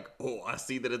 Tony's like, oh, I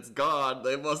see that it's gone.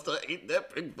 They must have eaten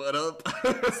that pig foot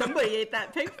up. Somebody ate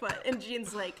that pig foot. And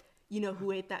Gene's like, you know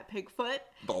who ate that pig foot?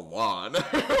 The lawn.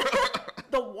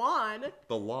 The lawn?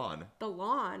 The lawn. The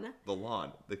lawn? The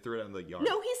lawn. They threw it out in the yard.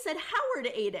 No, he said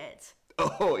Howard ate it.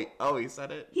 Oh, he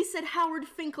said it? He said Howard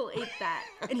Finkel ate that.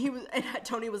 And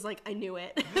Tony was like, I knew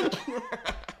it.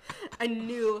 I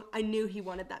knew he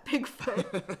wanted that pig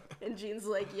foot. And Gene's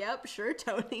like, yep, sure,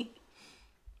 Tony.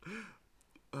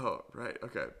 Oh, right,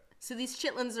 okay. So these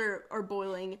chitlins are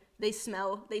boiling. They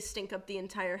smell. They stink up the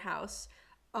entire house.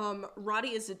 Roddy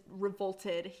is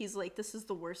revolted. He's like, this is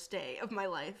the worst day of my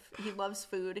life. He loves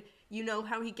food. You know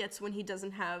how he gets when he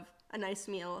doesn't have a nice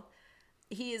meal.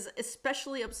 He is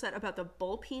especially upset about the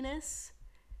bull penis.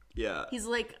 Yeah. He's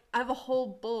like, I have a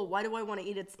whole bull. Why do I want to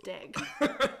eat its dick?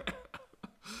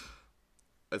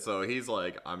 And so he's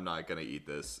like, I'm not gonna eat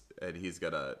this, and he's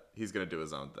gonna do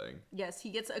his own thing. Yes, he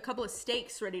gets a couple of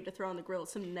steaks ready to throw on the grill.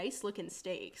 Some nice looking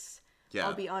steaks. Yeah.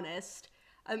 I'll be honest.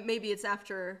 Maybe it's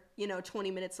after 20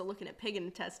 minutes of looking at pig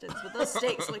intestines, but those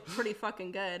steaks look pretty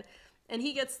fucking good. And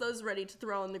he gets those ready to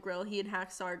throw on the grill. He and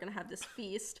Hacksaw are gonna have this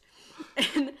feast.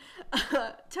 And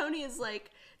Tony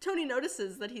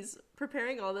notices that he's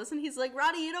preparing all this, and he's like,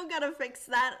 Roddy, you don't gotta fix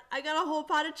that. I got a whole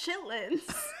pot of chitlins.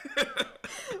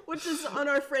 Which is on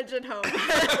our fridge at home.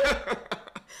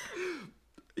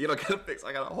 You don't gotta fix,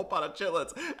 I got a whole pot of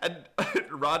chitlins. And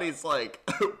Roddy's like,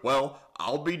 well,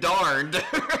 I'll be darned.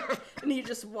 And he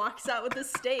just walks out with a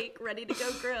steak ready to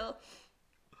go grill.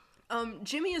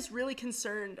 Jimmy is really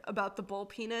concerned about the bull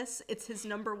penis. It's his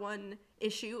number one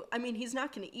issue. I mean, he's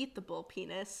not going to eat the bull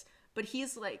penis, but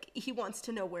he's like, he wants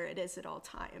to know where it is at all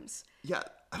times. Yeah,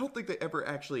 I don't think they ever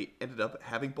actually ended up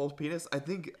having bull penis. I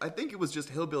think it was just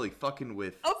Hillbilly fucking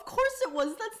with... Of course it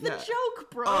was. That's the joke,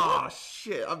 bro. Oh,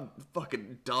 shit. I'm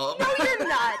fucking dumb. No, you're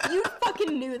not. You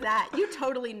fucking knew that. You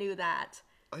totally knew that.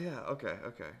 Oh, yeah, okay.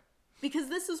 Because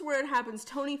this is where it happens.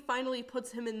 Tony finally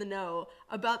puts him in the know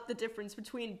about the difference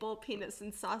between bull penis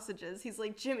and sausages. He's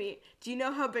like, Jimmy, do you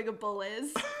know how big a bull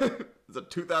is? It's a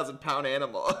 2,000-pound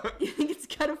animal. You think it's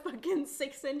got a fucking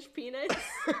 6-inch penis?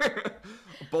 A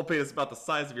bull penis is about the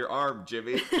size of your arm,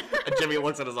 Jimmy. And Jimmy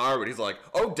looks at his arm and he's like,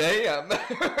 oh, damn.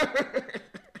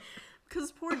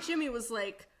 Because poor Jimmy was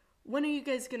like, when are you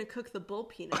guys going to cook the bull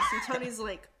penis? And Tony's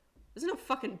like, there's no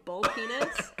fucking bull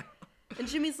penis. And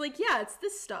Jimmy's like, yeah, it's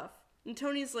this stuff. And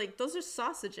Tony's like, those are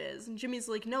sausages. And Jimmy's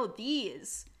like, no,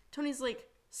 these. Tony's like,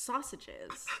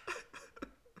 sausages.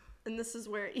 And this is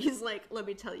where he's like, let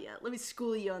me tell you, let me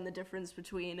school you on the difference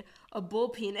between a bull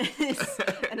penis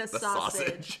and a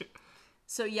sausage.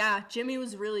 So yeah, Jimmy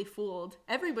was really fooled.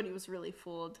 Everybody was really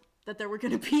fooled that there were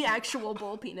going to be actual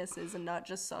bull penises and not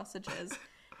just sausages.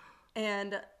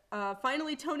 And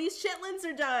finally, Tony's chitlins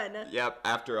are done. Yep,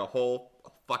 after a whole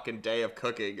fucking day of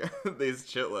cooking these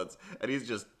chitlins, and he's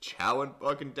just chowing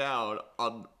fucking down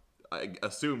on, I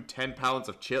assume, 10 pounds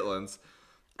of chitlins.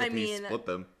 He split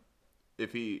them.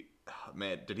 Did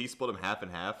he split them half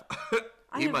and half?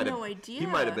 I have no idea. He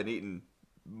might have been eating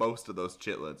most of those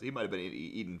chitlins. He might have been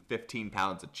eating 15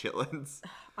 pounds of chitlins.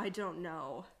 I don't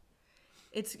know.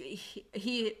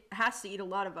 He has to eat a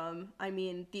lot of them. I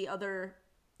mean, the other,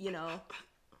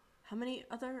 how many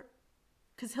other...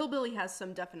 Because Hillbilly has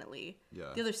some, definitely.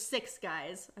 Yeah. The other 6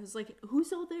 guys, I was like,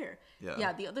 who's all there?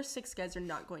 Yeah. The other 6 guys are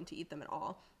not going to eat them at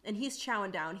all. And he's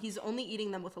chowing down. He's only eating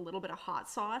them with a little bit of hot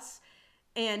sauce.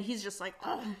 And he's just like,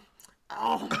 oh.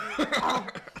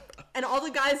 And all the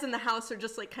guys in the house are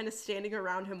just like kind of standing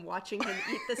around him, watching him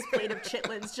eat this plate of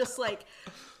chitlins, just like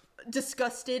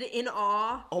disgusted, in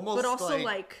awe. Almost, but also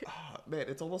like oh, man,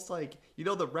 it's almost like, we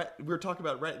were talking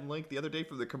about Rhett and Link the other day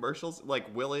from the commercials,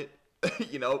 like, will it,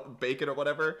 bacon or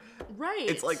whatever. Right.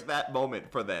 It's like that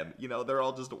moment for them. They're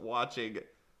all just watching.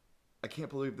 I can't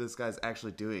believe this guy's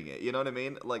actually doing it. You know what I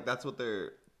mean? Like, that's what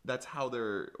they're that's how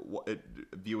they're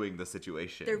viewing the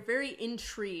situation. They're very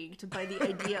intrigued by the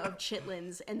idea of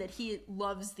chitlins and that he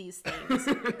loves these things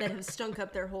that have stunk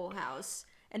up their whole house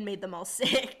and made them all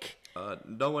sick.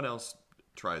 No one else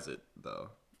tries it though.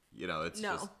 You know, it's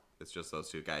No. just those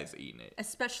two guys eating it.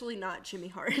 Especially not Jimmy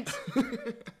Hart.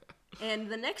 And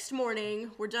the next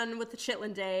morning, we're done with the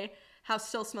chitlin day. House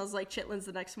still smells like chitlins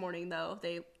the next morning, though.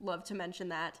 They love to mention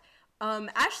that.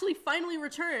 Ashley finally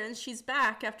returns. She's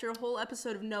back after a whole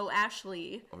episode of No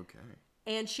Ashley. Okay.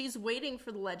 And she's waiting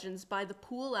for the Legends by the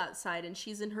pool outside, and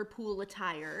she's in her pool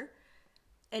attire.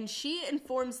 And she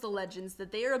informs the Legends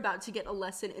that they are about to get a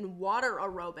lesson in water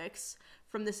aerobics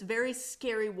from this very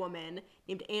scary woman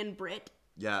named Anne Britt.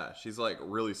 Yeah, she's like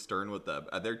really stern with them.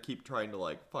 And they keep trying to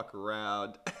like fuck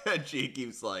around. And she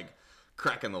keeps like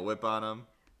cracking the whip on them.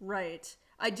 Right.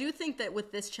 I do think that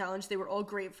with this challenge, they were all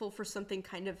grateful for something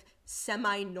kind of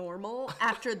semi-normal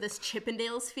after this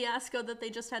Chippendales fiasco that they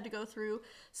just had to go through.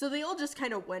 So they all just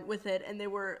kind of went with it, and they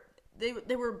were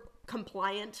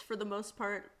compliant for the most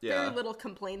part. Yeah. Very little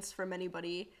complaints from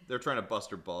anybody. They're trying to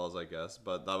bust her balls, I guess,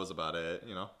 but that was about it,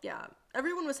 you know? Yeah.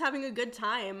 Everyone was having a good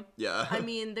time. Yeah. I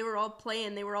mean, they were all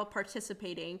playing, they were all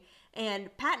participating,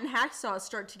 and Pat and Hacksaw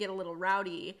start to get a little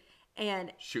rowdy.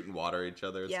 And shooting water at each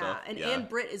other and yeah, stuff. and Anne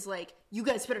Britt is like, you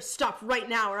guys better stop right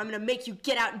now or I'm going to make you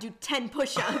get out and do 10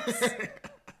 push-ups.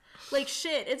 Like,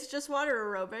 shit, it's just water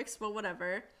aerobics, but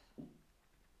whatever.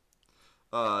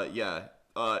 Yeah.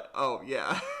 Oh,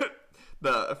 yeah.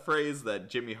 The phrase that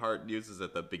Jimmy Hart uses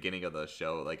at the beginning of the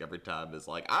show, like every time, is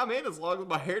like, I'm in as long as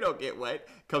my hair don't get wet,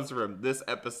 comes from this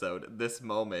episode, this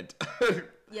moment.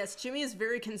 Yes, Jimmy is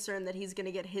very concerned that he's going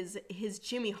to get his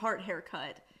Jimmy Hart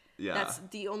haircut. Yeah. That's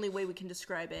the only way we can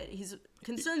describe it. He's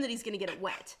concerned that he's going to get it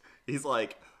wet. He's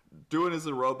like doing his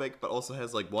aerobic, but also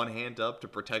has like one hand up to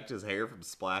protect his hair from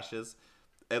splashes.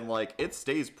 And like it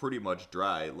stays pretty much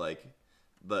dry. Like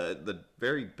the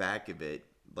very back of it,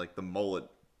 like the mullet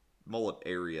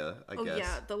area, I guess. Oh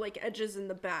yeah, the like edges in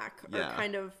the back are Yeah.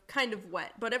 kind of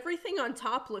wet, but everything on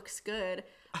top looks good.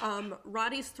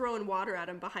 Roddy's throwing water at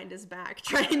him behind his back,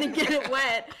 trying to get it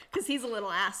wet because he's a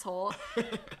little asshole.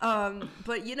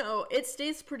 But you know, it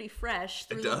stays pretty fresh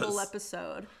through the whole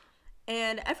episode,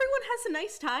 and everyone has a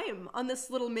nice time on this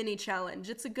little mini challenge.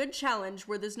 It's a good challenge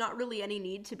where there's not really any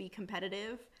need to be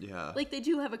competitive. Yeah. Like they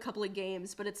do have a couple of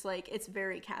games, but it's like it's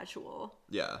very casual.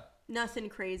 Yeah. Nothing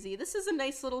crazy. This is a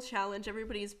nice little challenge.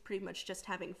 Everybody's pretty much just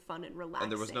having fun and relaxing.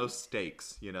 And there was no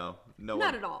stakes, you know.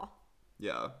 Not at all.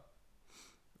 Yeah.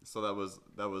 So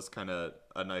that was kind of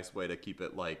a nice way to keep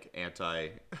it like anti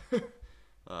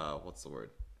what's the word?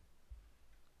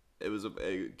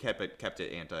 It kept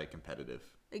it anti-competitive.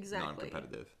 Exactly.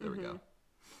 Non-competitive. There we go.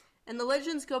 And the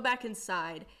Legends go back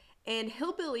inside, and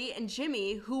Hillbilly and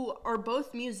Jimmy, who are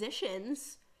both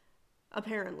musicians,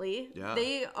 apparently, Yeah.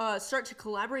 they start to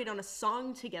collaborate on a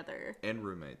song together. And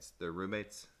roommates. They're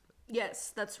roommates.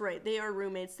 Yes, that's right. They are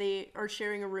roommates. They are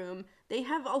sharing a room. They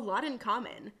have a lot in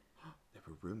common. They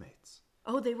were roommates.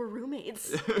 Oh, they were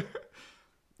roommates.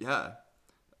 Yeah.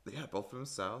 Yeah, both from the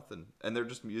South, and they're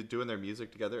just doing their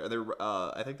music together. And they're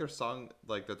I think their song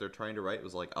like that they're trying to write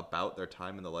was like about their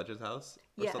time in the Legends house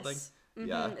or Yes. something. Mm-hmm.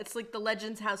 Yeah. It's like the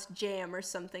Legends House Jam or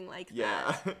something like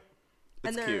Yeah. that.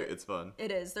 It's they're- cute. It's fun.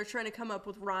 It is. They're trying to come up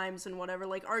with rhymes and whatever,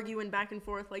 like arguing back and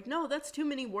forth, like, no, that's too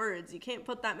many words. You can't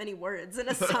put that many words in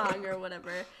a song or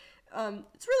whatever.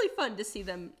 It's really fun to see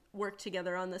them work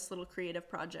together on this little creative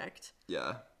project.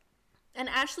 Yeah. And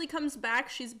Ashley comes back.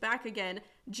 She's back again.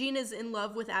 Gina's in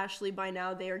love with Ashley by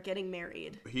now. They are getting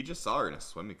married. He just saw her in a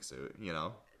swimming suit, you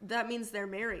know? That means they're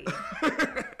married.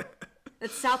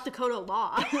 It's South Dakota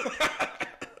law.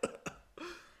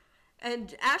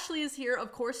 And Ashley is here,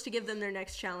 of course, to give them their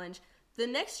next challenge. The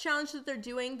next challenge that they're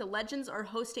doing, the Legends are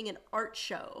hosting an art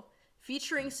show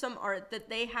featuring some art that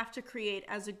they have to create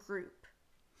as a group.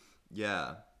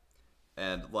 Yeah.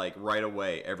 And, like, right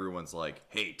away, everyone's like,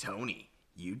 hey, Tony,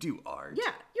 you do art.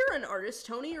 Yeah, you're an artist,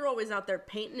 Tony. You're always out there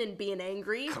painting and being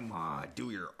angry. Come on,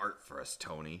 do your art for us,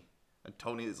 Tony. And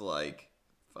Tony's like,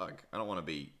 fuck, I don't want to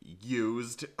be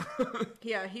used.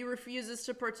 Yeah, he refuses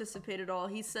to participate at all.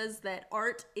 He says that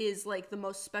art is like the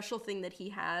most special thing that he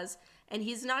has, and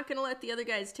he's not going to let the other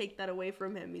guys take that away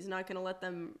from him. He's not going to let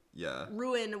them Yeah.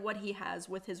 ruin what he has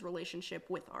with his relationship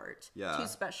with art. Yeah. Too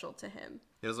special to him.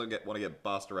 He doesn't want to get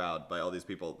bossed around by all these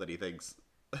people that he thinks.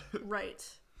 Right.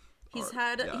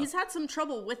 Art, yeah. He's had some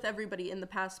trouble with everybody in the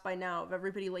past by now, of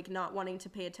everybody like not wanting to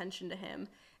pay attention to him.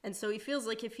 And so he feels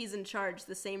like if he's in charge,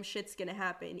 the same shit's going to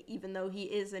happen even though he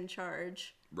is in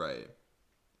charge. Right.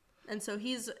 And so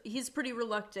he's pretty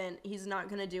reluctant. He's not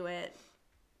going to do it.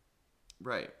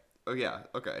 Right. Oh yeah,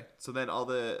 okay. So then all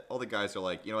the guys are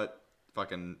like, you know what,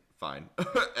 fucking fine,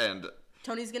 and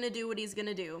Tony's gonna do what he's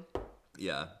gonna do.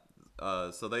 yeah.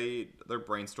 So they're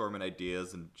brainstorming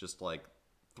ideas and just like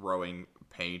throwing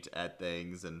paint at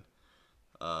things and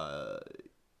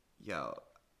yeah.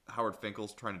 Howard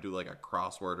Finkel's trying to do like a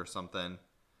crossword or something.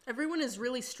 Everyone is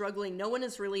really struggling. No one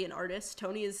is really an artist.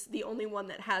 Tony is the only one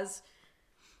that has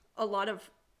a lot of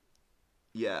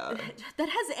Yeah. that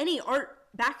has any art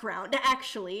background,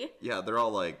 actually. Yeah, they're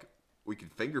all like, we can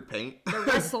finger paint. They're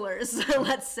wrestlers,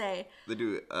 let's say. They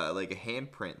do like a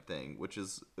handprint thing, which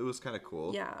it was kind of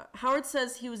cool. Yeah, Howard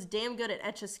says he was damn good at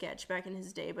Etch-a-Sketch back in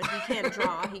his day, but he can't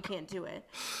draw. He can't do it.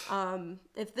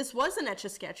 If this was an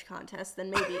Etch-a-Sketch contest,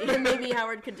 then maybe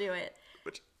Howard could do it.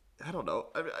 Which, I don't know.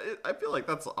 I feel like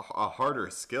that's a harder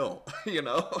skill, you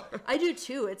know? I do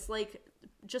too. It's like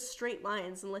just straight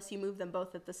lines unless you move them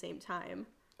both at the same time.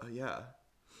 Oh, yeah.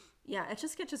 Yeah,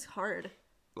 Etch-a-Sketch is hard.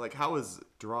 Like, how is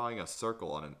drawing a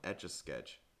circle on an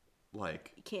Etch-a-Sketch?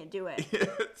 Like, You can't do it.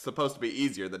 it's supposed to be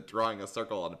easier than drawing a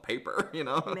circle on a paper, you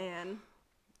know? Man.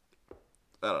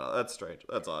 I don't know. That's strange.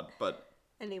 That's odd. But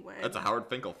Anyway. that's a Howard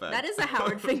Finkel fact. That is a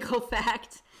Howard Finkel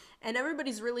fact. And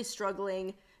everybody's really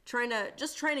struggling, trying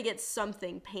to get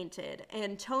something painted.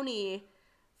 And Tony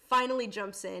finally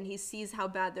jumps in. He sees how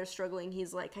bad they're struggling.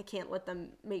 He's like, I can't let them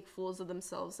make fools of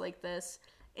themselves like this.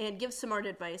 And gives some art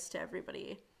advice to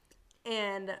everybody.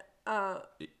 And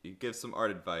He gives some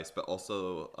art advice, but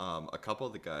also a couple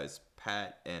of the guys,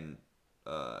 Pat and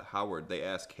Howard, they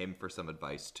ask him for some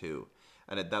advice too.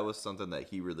 And that was something that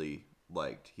he really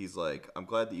liked. He's like, I'm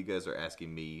glad that you guys are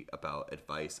asking me about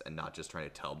advice and not just trying to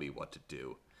tell me what to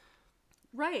do.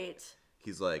 right.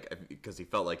 He's like, because he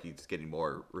felt like he's getting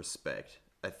more respect,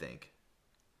 I think.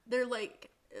 They're like,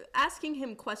 asking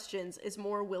him questions is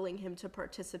more willing him to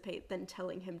participate than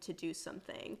telling him to do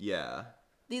something. Yeah.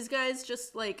 These guys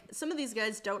just like, some of these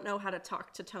guys don't know how to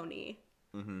talk to Tony.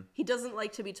 Mm-hmm. He doesn't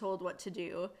like to be told what to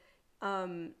do.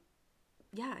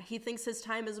 Yeah, he thinks his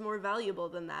time is more valuable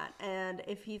than that. And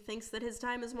if he thinks that his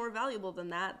time is more valuable than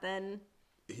that, then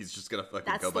He's just gonna fucking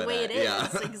that's go by the way that. it is. Yeah.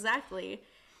 Exactly.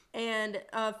 And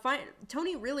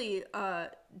Tony really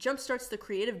jumpstarts the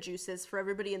creative juices for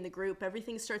everybody in the group.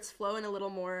 Everything starts flowing a little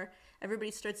more.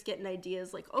 Everybody starts getting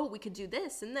ideas like, oh, we could do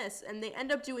this and this. And they end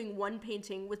up doing one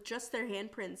painting with just their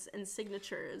handprints and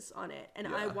signatures on it. And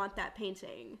I Yeah. want that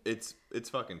painting. It's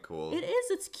fucking cool. It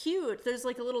is. It's cute. There's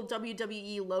like a little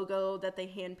WWE logo that they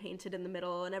hand painted in the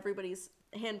middle, and everybody's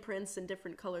handprints in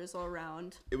different colors all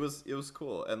around. It was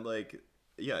cool, and like,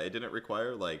 yeah, it didn't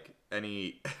require like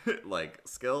any like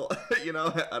skill, you know,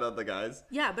 out of the guys.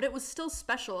 Yeah, but it was still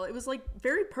special. It was like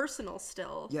very personal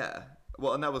still. Yeah,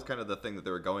 well, and that was kind of the thing that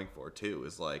they were going for too.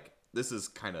 Is like, this is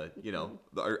kind of, you know,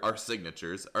 our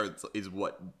signatures is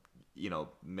what, you know,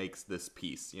 makes this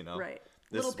piece, you know. Right.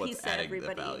 This Little is what's piece of adding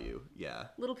everybody. the value. Yeah.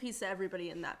 Little piece of everybody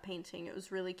in that painting. It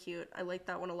was really cute. I liked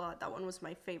that one a lot. That one was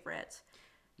my favorite.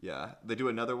 Yeah. They do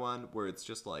another one where it's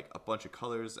just like a bunch of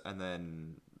colors and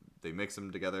then they mix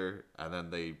them together and then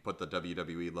they put the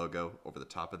WWE logo over the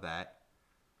top of that.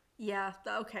 Yeah,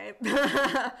 okay.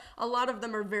 A lot of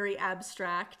them are very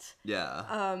abstract.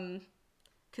 Yeah.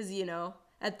 Because, you know,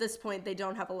 at this point, they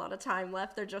don't have a lot of time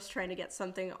left. They're just trying to get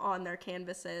something on their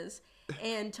canvases.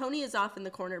 And Tony is off in the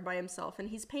corner by himself, and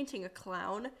he's painting a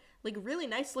clown. Like, really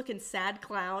nice-looking sad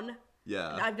clown.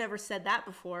 Yeah. I've never said that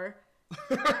before.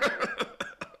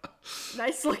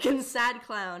 Nice-looking sad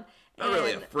clown. Not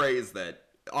really a And phrase that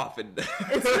often.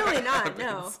 it's really not,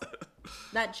 no.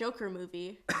 That Joker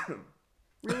movie.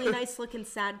 Really nice-looking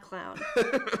sad clown.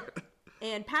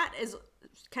 And Pat is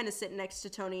kind of sitting next to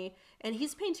Tony, and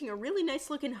he's painting a really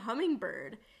nice-looking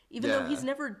hummingbird. Even though Yeah. he's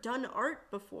never done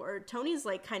art before, Tony's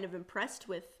like kind of impressed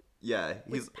with Yeah,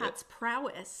 he's Pat's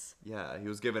prowess. yeah, he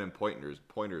was giving him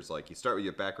pointers like you start with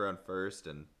your background first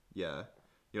and yeah,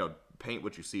 you know, paint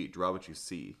what you see, draw what you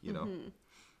see, you know. Mm-hmm.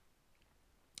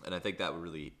 And I think that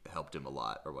really helped him a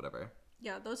lot or whatever.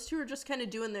 Yeah, those two are just kind of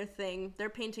doing their thing. Their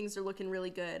paintings are looking really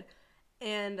good.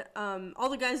 And all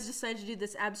the guys decide to do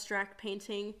this abstract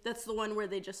painting. That's the one where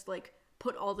they just like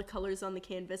put all the colors on the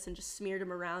canvas and just smeared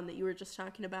them around that you were just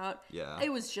talking about. Yeah.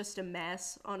 It was just a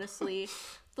mess, honestly.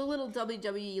 The little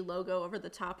WWE logo over the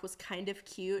top was kind of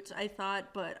cute, I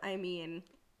thought, but I mean,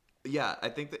 Yeah, I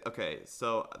think that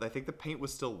so I think the paint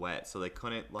was still wet, so they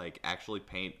couldn't like actually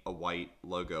paint a white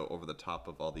logo over the top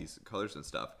of all these colors and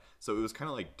stuff. So it was kind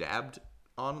of like dabbed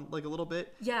on like a little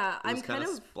bit. yeah, It was kind of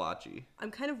splotchy. I'm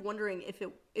kind of wondering if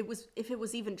it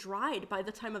was even dried by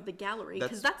the time of the gallery,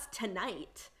 because that's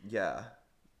tonight. Yeah.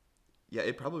 Yeah,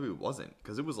 it probably wasn't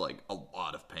because it was like a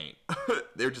lot of paint.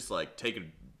 They're just like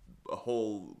taking a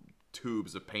whole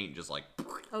tubes of paint just like.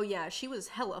 Oh yeah, she was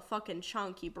hella fucking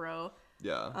chunky, bro.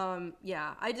 Yeah.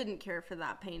 Yeah, I didn't care for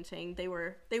that painting. They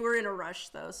were in a rush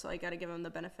though, so I got to give them the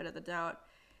benefit of the doubt.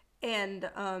 And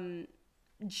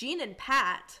Gene and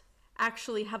Pat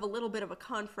actually have a little bit of a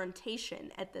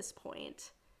confrontation at this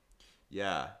point.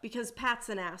 Yeah. Because Pat's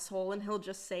an asshole and he'll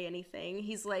just say anything.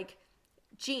 He's like,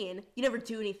 Gene, you never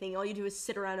do anything. All you do is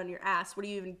sit around on your ass. What are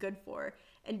you even good for?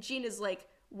 And Gene is like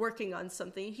working on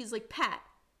something. He's like, Pat,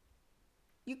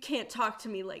 you can't talk to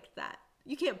me like that.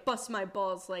 You can't bust my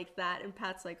balls like that. And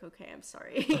Pat's like, okay, I'm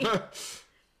sorry.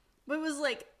 But it was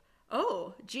like,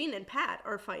 oh, Gene and Pat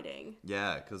are fighting.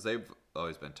 Yeah, because they've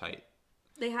always been tight.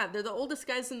 They have. They're the oldest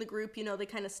guys in the group. You know, they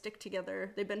kind of stick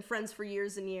together. They've been friends for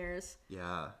years and years.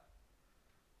 Yeah.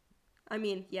 I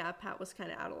mean, yeah, Pat was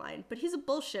kind of out of line. But he's a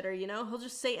bullshitter, you know? He'll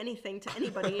just say anything to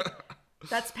anybody.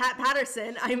 That's Pat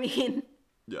Patterson. I mean...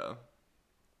 Yeah.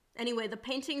 Anyway, the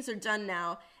paintings are done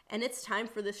now, and it's time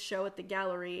for this show at the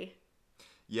gallery.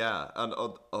 Yeah, and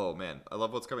oh man, I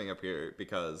love what's coming up here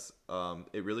because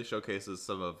it really showcases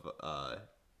some of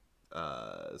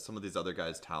these other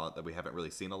guys' talent that we haven't really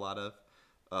seen a lot of.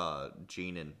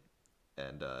 Gene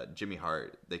and Jimmy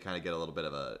Hart, they kind of get a little bit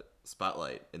of a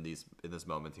spotlight in this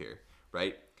moment here,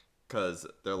 right? Because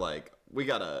they're like, we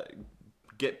gotta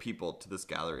get people to this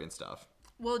gallery and stuff.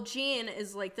 Well, Gene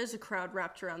is like, there's a crowd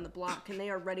wrapped around the block, and they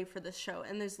are ready for this show,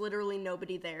 and there's literally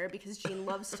nobody there because Gene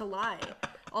loves to lie.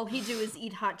 All he do is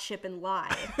eat hot chip and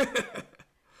lie.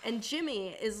 And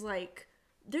Jimmy is like,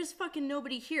 there's fucking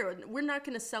nobody here. We're not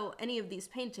going to sell any of these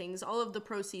paintings. All of the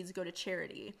proceeds go to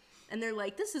charity. And they're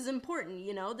like, this is important,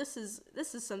 you know? This is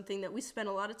something that we spent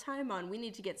a lot of time on. We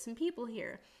need to get some people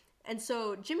here. And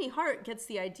so Jimmy Hart gets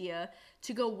the idea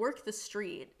to go work the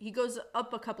street. He goes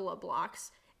up a couple of blocks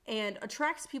and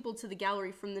attracts people to the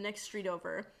gallery from the next street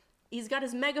over. He's got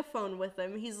his megaphone with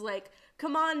him. He's like,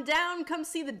 come on down, come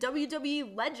see the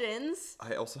WWE legends.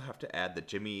 I also have to add that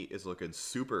Jimmy is looking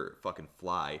super fucking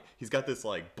fly. He's got this,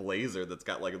 like, blazer that's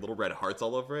got, like, little red hearts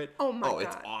all over it. Oh, my God.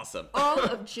 It's awesome. All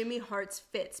of Jimmy Hart's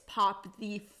fits pop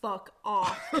the fuck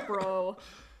off, bro.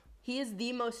 He is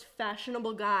the most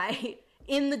fashionable guy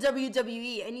in the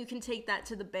WWE, and you can take that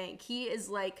to the bank. He is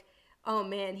like... Oh,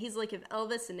 man, he's like if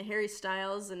Elvis and Harry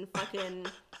Styles and fucking,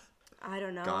 I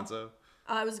don't know. Gonzo?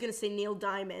 I was going to say Neil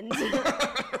Diamond.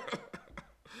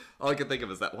 All I can think of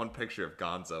is that one picture of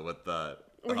Gonzo with the...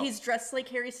 Where he's dressed like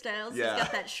Harry Styles. Yeah. He's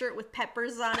got that shirt with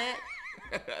peppers on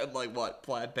it. And like, what,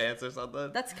 plaid pants or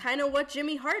something? That's kind of what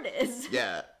Jimmy Hart is.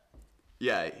 Yeah.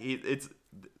 Yeah, it's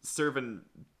serving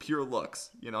pure looks,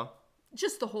 you know?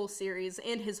 Just the whole series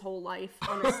and his whole life,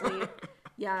 honestly.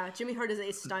 Yeah, Jimmy Hart is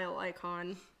a style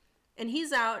icon. And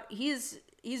he's out, he's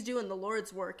doing the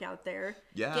Lord's work out there.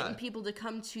 Yeah. Getting people to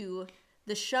come to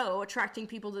the show, attracting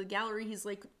people to the gallery. He's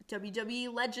like,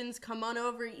 WWE legends, come on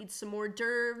over, eat some more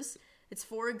d'oeuvres. It's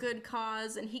for a good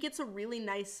cause. And he gets a really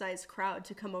nice sized crowd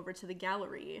to come over to the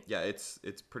gallery. Yeah, it's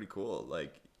pretty cool.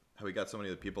 Like, how he got so many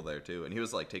of the people there, too. And he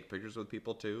was, like, taking pictures with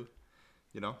people, too.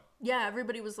 You know? Yeah,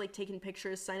 everybody was, like, taking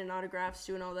pictures, signing autographs,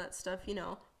 doing all that stuff, you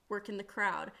know, working the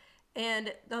crowd.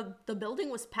 And the building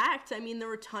was packed. I mean, there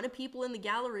were a ton of people in the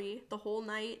gallery the whole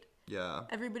night. Yeah.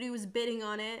 Everybody was bidding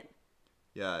on it.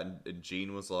 Yeah, and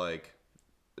Gene was like...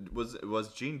 Was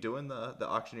Gene doing the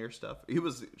auctioneer stuff? He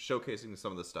was showcasing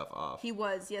some of the stuff off. He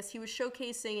was, yes. He was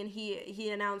showcasing, and he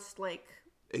announced, like...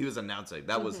 He was announcing.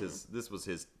 That was this was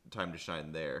his time to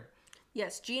shine there.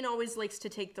 Yes, Gene always likes to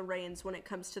take the reins when it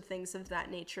comes to things of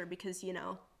that nature because, you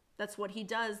know... That's what he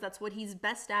does. That's what he's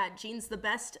best at. Gene's the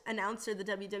best announcer the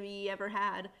WWE ever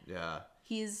had. Yeah.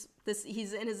 He's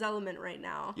in his element right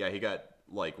now. Yeah, he got,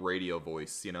 like, radio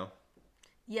voice, you know?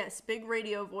 Yes, big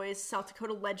radio voice, South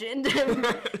Dakota legend.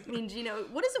 I mean, Gino,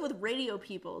 what is it with radio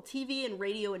people? TV and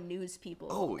radio and news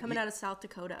people coming out of South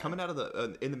Dakota. Coming out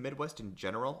of in the Midwest in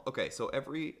general? Okay, so I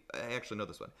actually know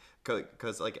this one.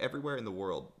 Because, like, everywhere in the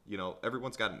world, you know,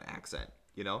 everyone's got an accent.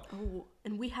 You know? Oh,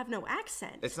 and we have no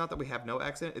accent. It's not that we have no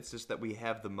accent. It's just that we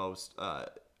have the most, oh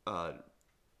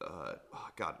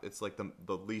God, it's like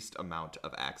the least amount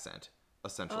of accent,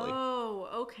 essentially. Oh,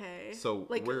 okay. So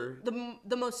like we're...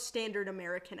 The most standard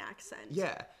American accent.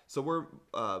 Yeah. So we're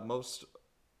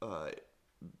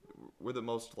we're the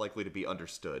most likely to be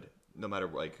understood, no matter,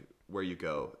 like, where you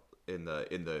go in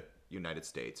the United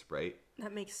States, right?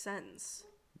 That makes sense.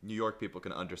 New York people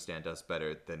can understand us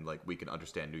better than, like, we can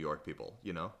understand New York people,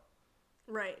 you know?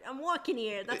 Right. I'm walking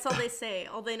here. That's all they say.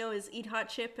 All they know is eat hot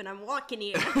chip and I'm walking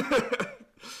here.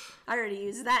 I already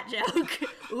used that joke.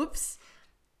 Oops.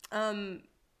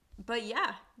 But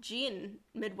yeah, Gene,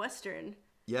 Midwestern.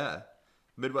 Yeah.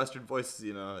 Midwestern voice,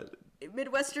 you know,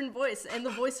 Midwestern voice and the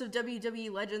voice of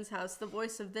WWE Legends House, the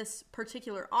voice of this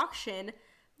particular auction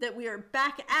that we are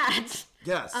back at.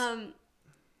 Yes.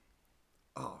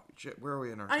 Oh, shit, where are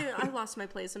we in our... I lost my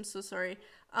place. I'm so sorry.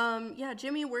 Yeah,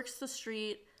 Jimmy works the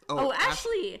street. Oh,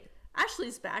 Ashley.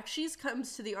 Ashley's back. She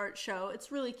comes to the art show.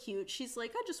 It's really cute. She's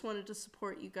like, I just wanted to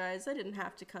support you guys. I didn't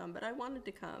have to come, but I wanted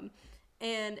to come.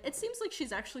 And it seems like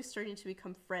she's actually starting to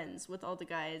become friends with all the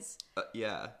guys.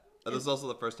 Yeah. And this is also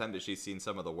the first time that she's seen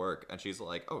some of the work, and she's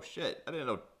like, oh shit, I didn't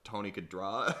know Tony could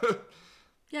draw.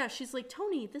 Yeah, she's like,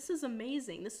 Tony, this is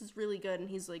amazing. This is really good. And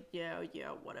he's like, yeah,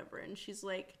 whatever. And she's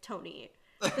like, Tony,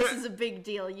 this is a big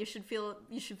deal. You should feel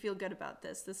good about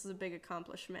this. This is a big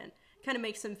accomplishment. Kind of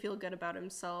makes him feel good about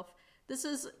himself. This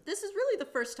is really the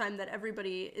first time that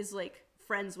everybody is like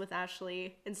friends with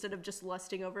Ashley instead of just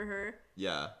lusting over her.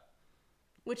 Yeah.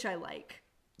 Which I like.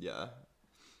 Yeah.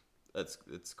 It's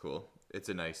cool. It's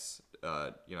a nice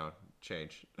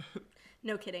change.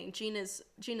 No kidding. Gene is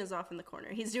off in the corner.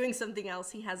 He's doing something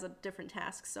else. He has a different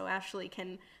task, so Ashley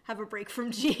can have a break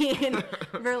from Gene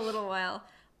for a little while.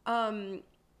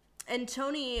 And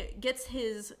Tony gets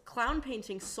his clown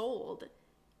painting sold.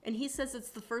 And he says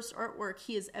it's the first artwork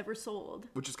he has ever sold.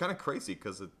 Which is kind of crazy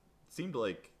because it seemed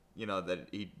like, that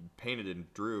he painted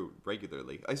and drew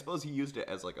regularly. I suppose he used it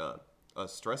as like a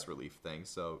stress relief thing,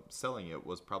 so selling it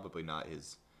was probably not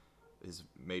his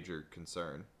major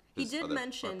concern. He did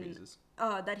mention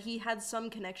that he had some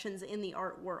connections in the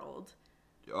art world.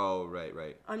 Oh,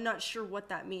 right. I'm not sure what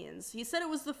that means. He said it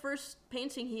was the first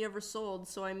painting he ever sold,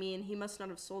 so I mean, he must not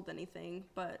have sold anything,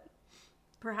 but...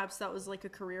 Perhaps that was like a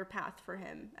career path for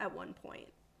him at one point.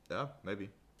 Yeah,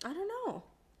 maybe. I don't know.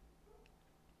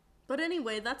 But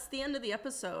anyway, that's the end of the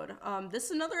episode. This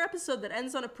is another episode that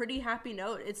ends on a pretty happy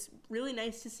note. It's really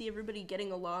nice to see everybody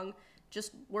getting along,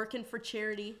 just working for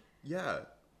charity. Yeah.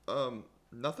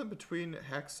 Nothing between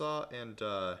Hacksaw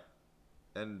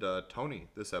and Tony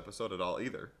this episode at all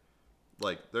either.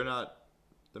 Like they're not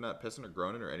pissing or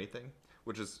groaning or anything,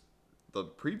 which is the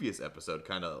previous episode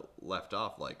kind of left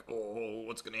off like, oh,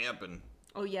 what's gonna happen?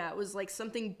 Oh yeah, it was like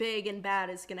something big and bad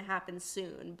is gonna happen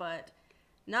soon, but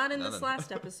not in this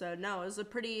last episode. No, it was a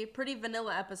pretty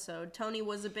vanilla episode. Tony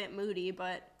was a bit moody,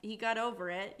 but he got over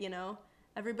it,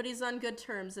 Everybody's on good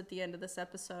terms at the end of this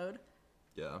episode.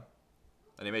 Yeah.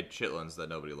 And he made chitlins that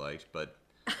nobody liked, but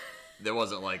there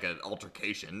wasn't like an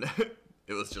altercation.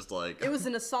 It was just like... It was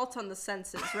an assault on the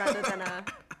senses rather than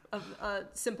a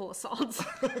simple assault.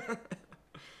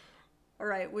 All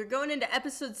right, we're going into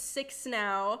episode 6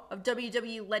 now of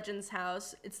WWE Legends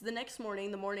House. It's the next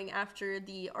morning, the morning after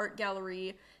the art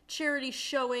gallery charity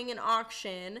showing and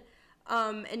auction.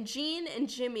 And Gene and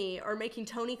Jimmy are making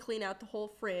Tony clean out the whole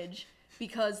fridge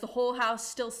because the whole house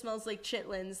still smells like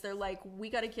chitlins. They're like,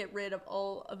 we got to get rid of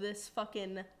all of this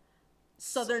fucking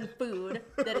southern food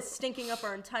that is stinking up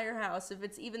our entire house. If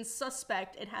it's even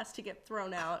suspect, it has to get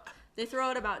thrown out. They throw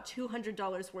out about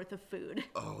 $200 worth of food.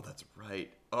 Oh, that's right.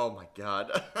 Oh my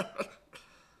god.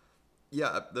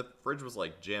 Yeah, the fridge was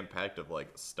like jam-packed of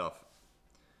like stuff.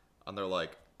 And they're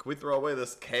like, can we throw away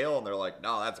this kale? And they're like,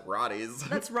 no, that's Roddy's.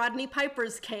 That's Rodney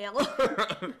Piper's kale.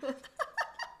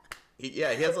 He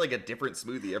has like a different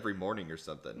smoothie every morning or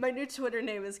something. My new Twitter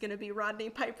name is going to be Rodney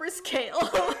Piper's kale.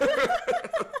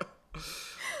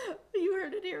 You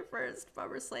heard it here first,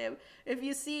 Bummer Slam. If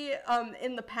you see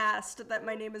in the past that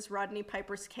my name is Rodney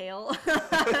Piper's Kale,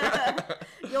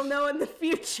 you'll know in the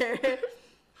future.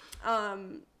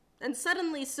 And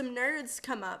suddenly some nerds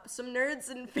come up, some nerds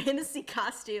in fantasy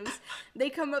costumes. They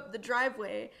come up the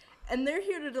driveway, and they're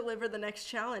here to deliver the next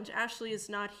challenge. Ashley is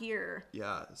not here.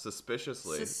 Yeah,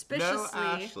 suspiciously. No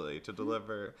Ashley to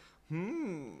deliver.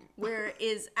 Where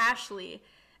is Ashley?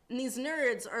 And these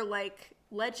nerds are like...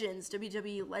 Legends,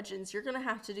 WWE Legends, you're gonna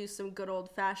have to do some good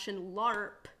old-fashioned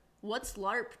LARP. What's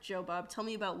LARP, Joe Bob? Tell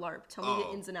me about LARP. Tell me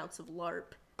the ins and outs of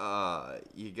LARP.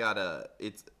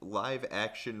 It's live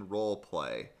action role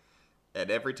play. And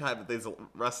every time that these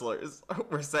wrestlers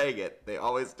were saying it, they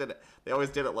always did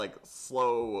it like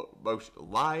slow motion.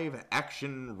 Live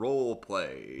action role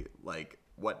play. Like,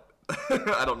 what?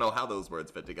 I don't know how those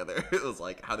words fit together. It was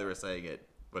like how they were saying it,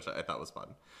 which I thought was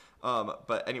fun.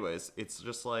 But anyways, it's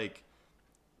just like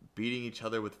beating each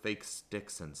other with fake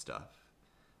sticks and stuff,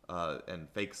 and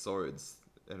fake swords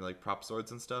and like prop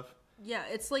swords and stuff. Yeah,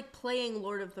 it's like playing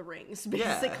Lord of the Rings,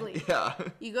 basically. Yeah.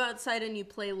 You go outside and you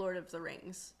play Lord of the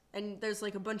Rings, and there's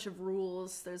like a bunch of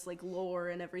rules. There's like lore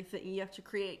and everything. You have to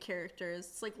create characters.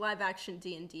 It's like live action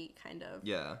D&D kind of.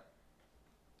 Yeah.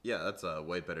 Yeah, that's a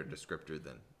way better descriptor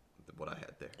than what I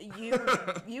had there.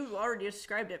 You already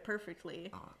described it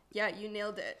perfectly. Yeah, you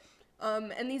nailed it.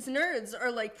 And these nerds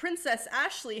are like, Princess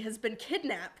Ashley has been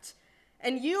kidnapped.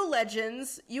 And you,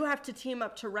 Legends, you have to team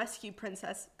up to rescue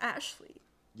Princess Ashley.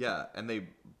 Yeah, and they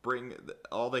bring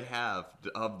all they have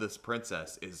of this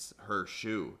princess is her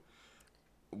shoe,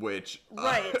 which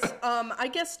Right. I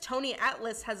guess Tony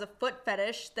Atlas has a foot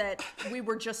fetish that we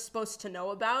were just supposed to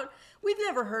know about. We've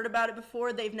never heard about it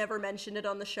before. They've never mentioned it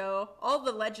on the show. All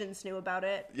the Legends knew about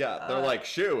it. Yeah, they're like,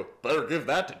 shoe, better give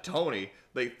that to Tony.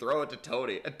 They throw it to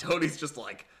Tony, and Tony's just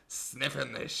like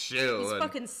sniffing this shoe. He's and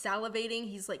fucking salivating.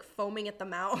 He's like foaming at the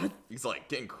mouth. he's like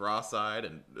getting cross-eyed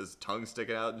and his tongue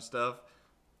sticking out and stuff.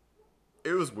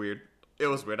 It was weird. It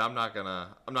was weird. I'm not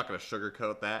gonna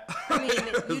sugarcoat that. I mean,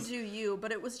 you do you,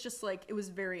 but it was just like, it was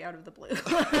very out of the blue.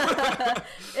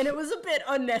 And it was a bit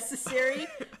unnecessary.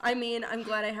 I mean, I'm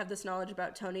glad I have this knowledge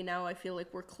about Tony now. I feel like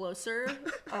we're closer.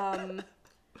 But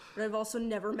I've also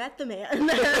never met the man.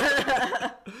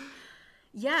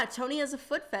 Yeah, Tony has a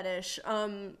foot fetish.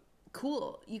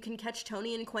 Cool. You can catch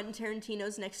Tony in Quentin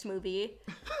Tarantino's next movie.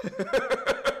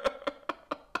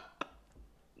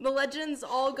 The Legends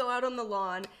all go out on the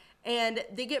lawn, and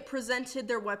they get presented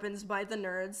their weapons by the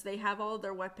nerds. They have all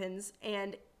their weapons,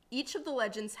 and each of the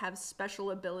Legends have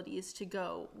special abilities to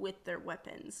go with their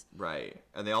weapons. Right,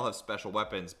 and they all have special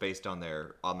weapons based on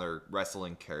their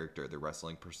wrestling character, their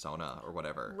wrestling persona, or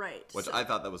whatever. Right. Which I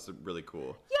thought that was really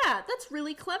cool. Yeah, that's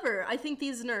really clever. I think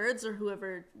these nerds, or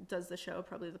whoever does the show,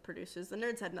 probably the producers, the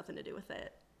nerds had nothing to do with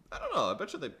it. I don't know. I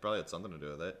bet you they probably had something to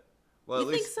do with it. Well,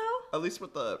 You think so? At least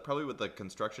with the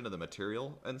construction of the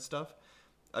material and stuff.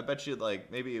 I bet you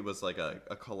maybe it was like a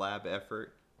collab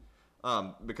effort.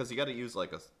 Because you got to use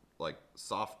like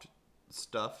soft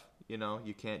stuff.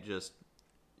 You can't just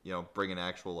bring an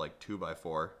actual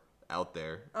 2x4 out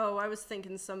there. Oh, I was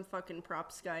thinking some fucking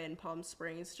props guy in Palm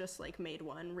Springs just made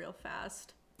one real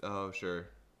fast. Oh, sure.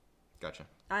 Gotcha.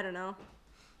 I don't know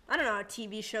how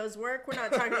TV shows work. We're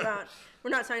not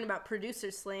talking about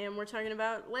Producer Slam. We're talking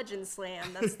about Legend Slam.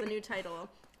 That's the new title.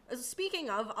 Speaking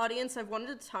of audience, I've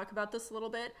wanted to talk about this a little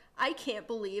bit. I can't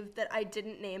believe that I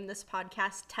didn't name this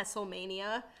podcast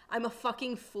Tesselmania. I'm a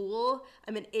fucking fool.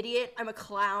 I'm an idiot. I'm a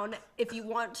clown. If you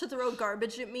want to throw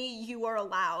garbage at me, you are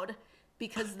allowed,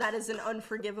 because that is an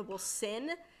unforgivable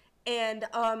sin, and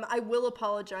I will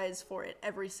apologize for it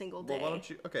every single day. Well, why don't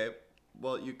you? Okay.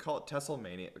 Well, you call it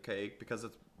Tesselmania, okay, because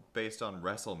it's based on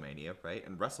WrestleMania, right?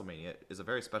 And WrestleMania is a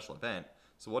very special event.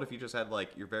 So what if you just had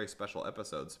your very special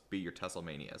episodes be your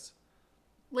Tesselmanias?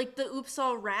 Like the Oops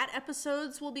All Rat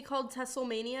episodes will be called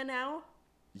Tesselmania now?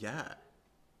 Yeah.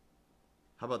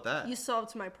 How about that? You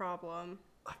solved my problem.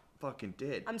 I fucking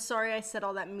did. I'm sorry I said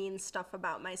all that mean stuff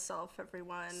about myself,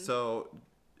 everyone. So,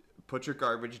 put your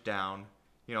garbage down.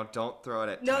 Don't throw it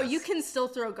at No, Tess. you can still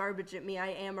throw garbage at me. I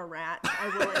am a rat. I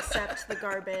will accept the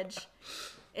garbage.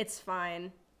 It's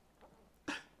fine.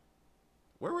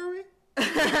 Where were we?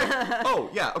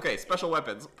 Oh, yeah, okay. Special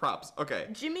weapons. Props. Okay.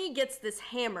 Jimmy gets this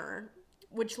hammer,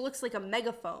 which looks like a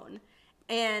megaphone,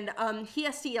 and he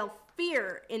has to yell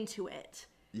fear into it.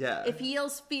 Yeah. If he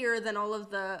yells fear, then all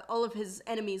of his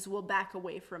enemies will back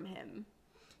away from him.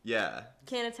 Yeah.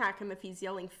 Can't attack him if he's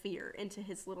yelling fear into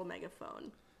his little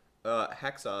megaphone.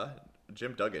 Hacksaw,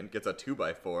 Jim Duggan, gets a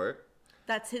 2x4.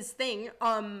 That's his thing.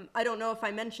 I don't know if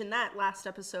I mentioned that last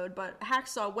episode, but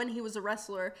Hacksaw, when he was a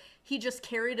wrestler, he just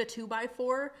carried a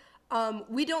 2x4.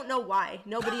 We don't know why.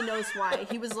 Nobody knows why.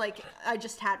 He was like, I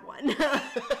just had one.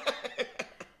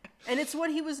 And it's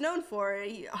what he was known for.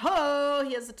 He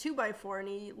has a 2x4 and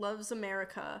he loves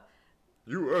America.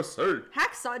 USA.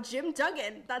 Hacksaw Jim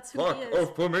Duggan. That's who Fuck he is.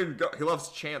 of flamingo. He loves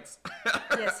chants.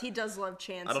 Yes, he does love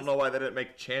chants. I don't know why they didn't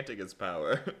make chanting his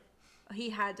power. He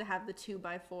had to have the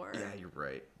 2x4. Yeah, you're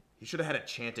right. He should have had a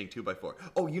chanting 2x4.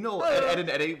 Oh, Ed and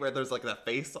Eddie, where there's that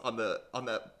face on the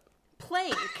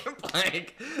Plank.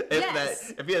 plank.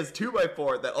 Yes. If he has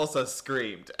 2x4 that also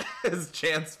screamed his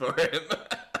chants for him.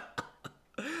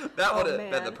 That would have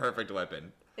been the perfect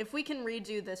weapon. If we can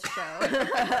redo this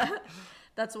show,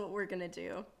 that's what we're gonna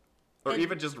do. Or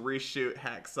even just reshoot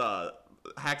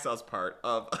Hacksaw's part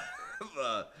of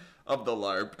the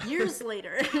LARP. Years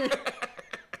later.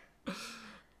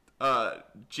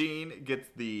 Gene gets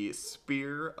the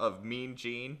spear of Mean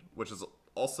Gene, which is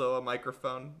also a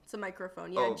microphone. It's a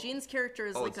microphone. Yeah, Gene's character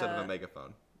is instead of a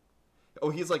megaphone. Oh,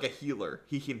 he's like a healer.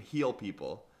 He can heal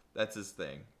people. That's his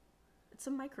thing. It's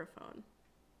a microphone.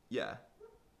 Yeah.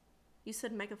 You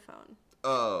said megaphone.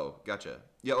 Oh, gotcha.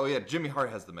 Yeah, oh yeah, Jimmy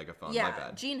Hart has the megaphone. Yeah, My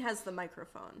bad. Gene has the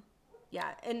microphone.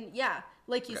 Yeah, and yeah,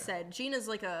 like you said, Gene is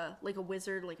like a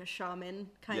wizard, like a shaman,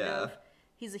 kind of.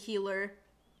 He's a healer.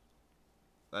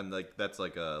 And like that's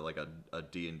like a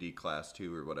D&D class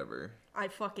too or whatever. I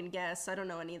fucking guess. I don't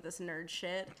know any of this nerd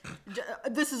shit.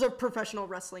 This is a professional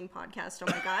wrestling podcast.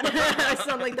 Oh my god. I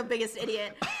sound like the biggest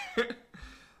idiot.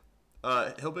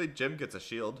 Hillbilly Jim gets a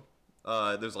shield.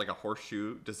 There's like a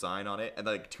horseshoe design on it and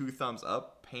like 2 thumbs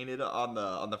up painted on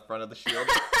the front of the shield.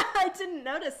 I didn't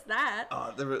notice that.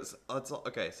 There was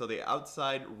okay, so the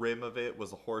outside rim of it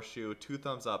was a horseshoe, 2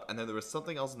 thumbs up, and then there was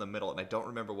something else in the middle, and I don't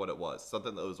remember what it was.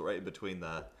 Something that was right in between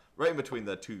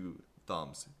the 2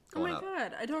 thumbs. Oh my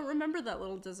god, I don't remember that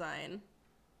little design.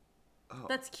 Oh.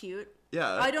 That's cute.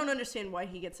 Yeah. I don't understand why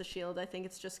he gets a shield. I think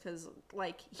it's just because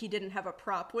like he didn't have a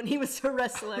prop when he was a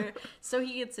wrestler, so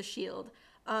he gets a shield.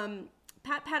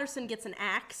 Pat Patterson gets an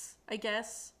axe, I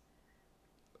guess.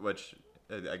 Which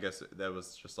I guess that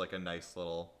was just like a nice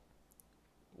little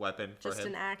weapon for him. Just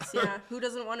an axe, yeah. Who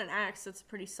doesn't want an axe? It's a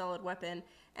pretty solid weapon.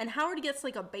 And Howard gets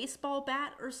like a baseball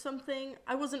bat or something.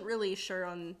 I wasn't really sure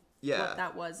on what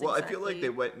that was Well, exactly. I feel like they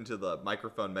went into the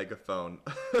megaphone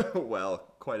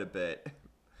quite a bit.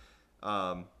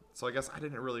 So I guess I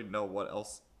didn't really know what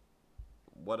else,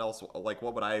 like,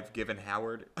 what would I have given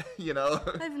Howard, you know?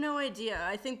 I have no idea.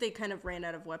 I think they kind of ran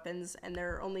out of weapons, and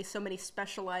there are only so many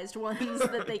specialized ones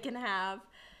that they can have.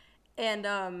 And,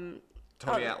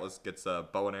 Tony Atlas gets a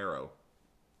bow and arrow.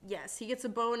 Yes, he gets a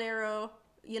bow and arrow.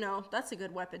 You know, that's a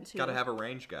good weapon, too. Gotta have a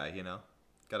range guy, you know?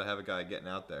 Gotta have a guy getting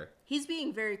out there. He's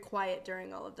being very quiet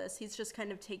during all of this. He's just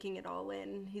kind of taking it all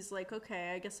in. He's like,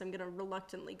 okay, I guess I'm gonna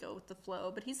reluctantly go with the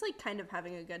flow. But he's, like, kind of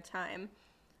having a good time.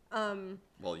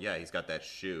 Well, yeah, he's got that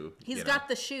shoe. He's got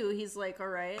the shoe. He's like, all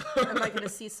right, am I going to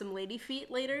see some lady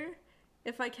feet later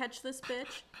if I catch this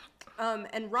bitch?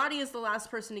 And Roddy is the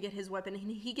last person to get his weapon. And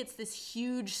he gets this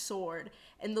huge sword.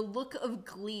 And the look of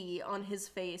glee on his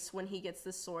face when he gets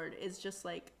this sword is just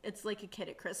like, it's like a kid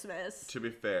at Christmas. To be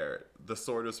fair, the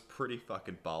sword was pretty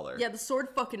fucking baller. Yeah, the sword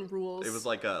fucking rules. It was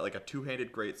like a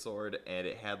 2-handed greatsword, and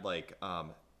it had like,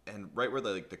 and right where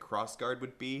the cross guard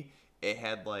would be, it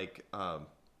had like,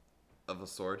 of a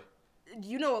sword.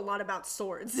 You know a lot about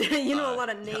swords. You know a lot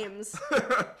of names.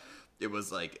 It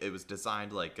was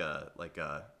designed like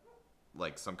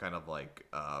some kind of like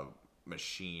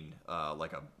machine,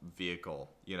 like a vehicle,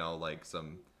 you know, like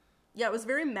some. Yeah, it was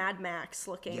very Mad Max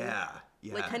looking. Yeah.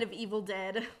 Like kind of Evil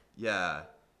Dead. Yeah.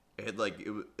 It had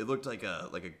it looked like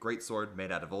a great sword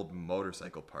made out of old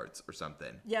motorcycle parts or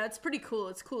something. Yeah, it's pretty cool.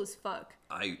 It's cool as fuck.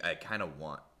 I kind of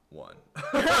want one.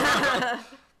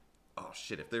 Oh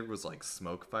shit, if there was like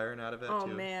smoke firing out of it too.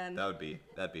 Man. That'd be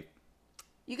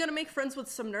You gotta make friends with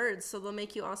some nerds so they'll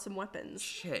make you awesome weapons.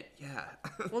 Shit, yeah.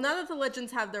 Well, now that the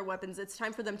legends have their weapons, it's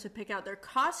time for them to pick out their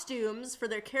costumes for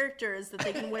their characters that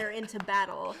they can wear into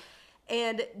battle.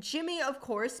 And Jimmy, of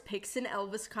course, picks an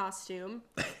Elvis costume.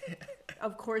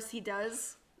 Of course he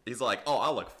does. He's like, oh, I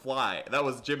look fly. That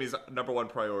was Jimmy's number 1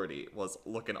 priority, was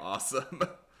looking awesome.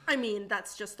 I mean,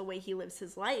 that's just the way he lives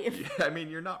his life. Yeah, I mean,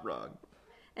 you're not wrong.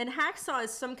 And Hacksaw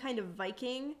is some kind of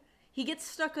Viking. He gets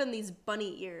stuck on these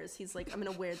bunny ears. He's like, I'm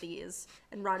going to wear these.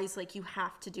 And Roddy's like, you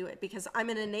have to do it because I'm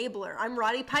an enabler. I'm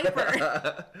Roddy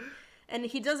Piper. And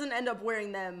he doesn't end up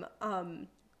wearing them on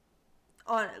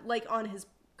his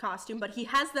costume, but he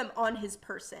has them on his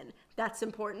person. That's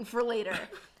important for later.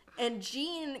 And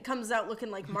Gene comes out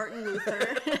looking like Martin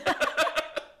Luther.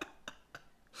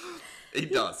 He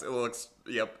does. It looks,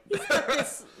 yep. He's got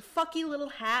this fucky little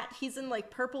hat. He's in like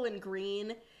purple and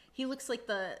green. He looks like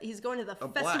he's going to the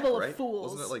Festival black, right? of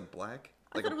Fools. Wasn't it like black?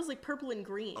 I thought it was like purple and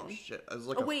green. Oh shit. It was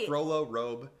like a Frollo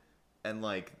robe and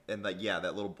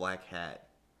that little black hat.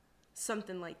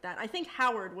 Something like that. I think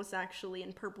Howard was actually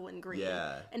in purple and green.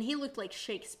 Yeah. And he looked like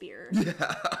Shakespeare.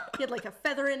 Yeah. He had like a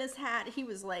feather in his hat. He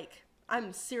was like,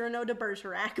 I'm Cyrano de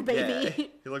Bergerac, baby. Yeah.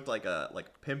 He looked like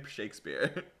pimp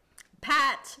Shakespeare.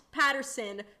 Pat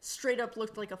Patterson straight up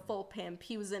looked like a full pimp.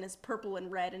 He was in his purple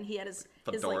and red, and he had his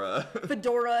fedora,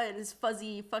 fedora and his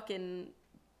fuzzy fucking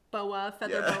feather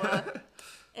boa.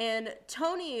 And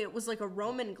Tony was like a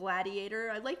Roman gladiator.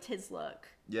 I liked his look.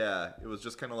 Yeah, it was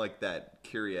just kind of like that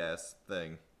curious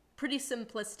thing. Pretty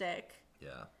simplistic.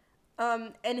 Yeah.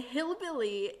 And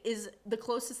Hillbilly is the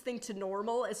closest thing to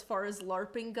normal as far as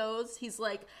LARPing goes. He's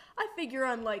like, I figure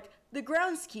I'm like the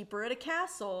groundskeeper at a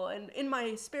castle, and in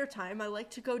my spare time, I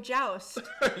like to go joust.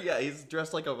 Yeah, he's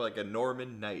dressed like a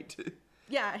Norman knight.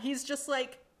 Yeah, he's just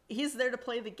like, he's there to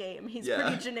play the game. He's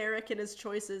pretty generic in his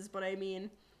choices, but I mean,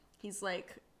 he's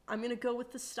like, I'm going to go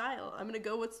with the style. I'm going to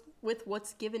go with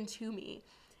what's given to me.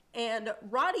 And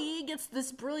Roddy gets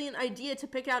this brilliant idea to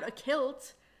pick out a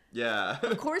kilt. Yeah.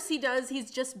 Of course he does.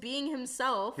 He's just being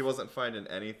himself. He wasn't finding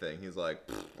anything. He's like,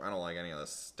 I don't like any of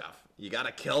this stuff. You got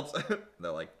a kilt?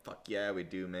 They're like, fuck yeah, we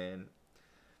do, man.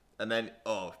 And then,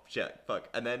 oh shit, fuck.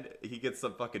 And then he gets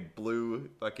some fucking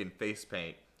blue fucking face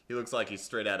paint. He looks like he's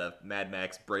straight out of Mad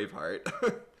Max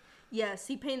Braveheart. Yes,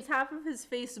 he paints half of his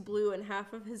face blue and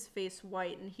half of his face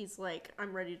white, and he's like,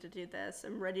 I'm ready to do this.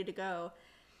 I'm ready to go.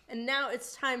 And now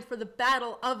it's time for the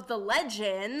Battle of the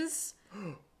Legends.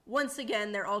 Once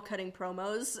again, they're all cutting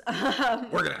promos.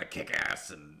 We're gonna kick ass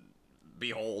and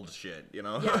behold shit, you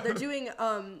know? Yeah, they're doing,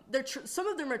 some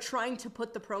of them are trying to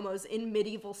put the promos in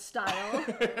medieval style,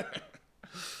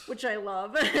 which I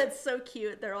love. It's so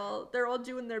cute. They're all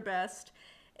doing their best.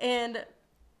 And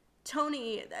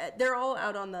Tony, they're all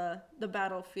out on the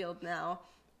battlefield now.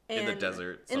 And in the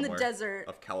desert in the desert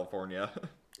of California.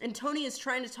 And Tony is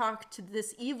trying to talk to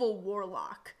this evil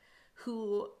warlock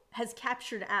who has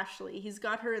captured Ashley. He's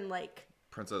got her in like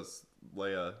Princess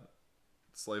Leia,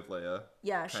 Slave Leia.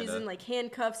 Yeah, she's in like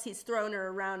handcuffs. He's throwing her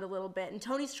around a little bit. And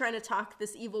Tony's trying to talk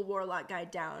this evil warlock guy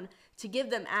down to give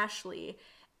them Ashley.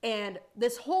 And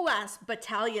this whole ass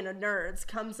battalion of nerds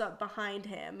comes up behind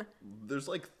him. There's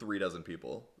like 36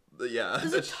 people. Yeah.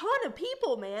 There's a ton of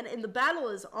people, man, and the battle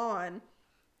is on.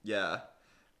 Yeah.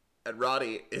 And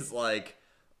Roddy is like,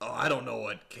 oh, I don't know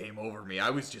what came over me.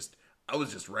 I was just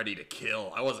ready to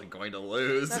kill. I wasn't going to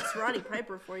lose. That's Roddy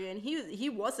Piper for you. And he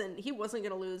wasn't going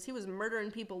to lose. He was murdering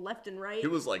people left and right. He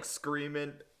was like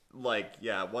screaming, like,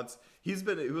 yeah, he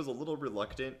was a little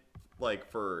reluctant,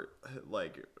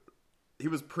 he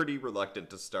was pretty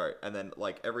reluctant to start. And then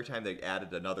like every time they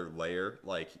added another layer,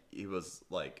 like he was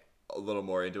like a little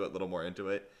more into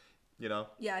it, you know?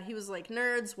 Yeah, he was like,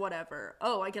 nerds, whatever.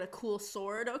 Oh, I get a cool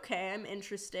sword. Okay, I'm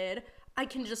interested. I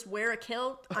can just wear a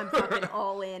kilt. I'm fucking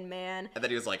all in, man. And then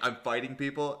he was like, I'm fighting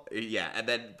people. Yeah, and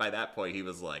then by that point he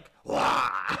was like, wah!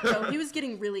 No, he was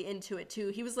getting really into it too.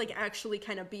 He was like actually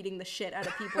kind of beating the shit out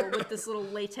of people with this little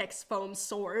latex foam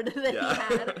sword that he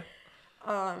had.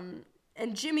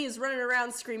 And Jimmy is running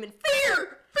around screaming,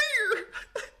 fear! Fear!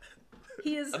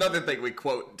 He is another thing we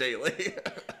quote daily.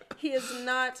 He is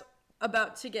not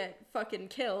about to get fucking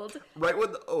killed. Right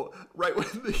when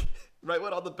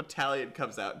all the battalion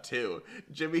comes out too,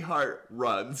 Jimmy Hart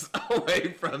runs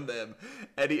away from them,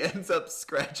 and he ends up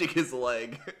scratching his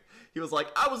leg. He was like,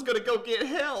 I was gonna go get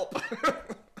help.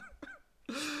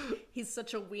 He's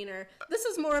such a wiener. This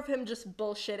is more of him just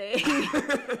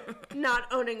bullshitting, not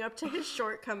owning up to his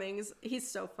shortcomings. He's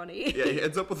so funny. Yeah, he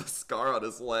ends up with a scar on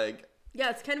his leg. Yeah,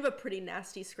 it's kind of a pretty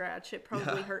nasty scratch. It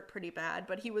probably hurt pretty bad,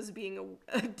 but he was being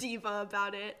a diva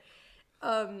about it.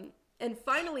 And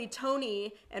finally,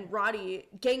 Tony and Roddy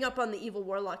gang up on the evil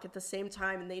warlock at the same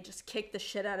time, and they just kick the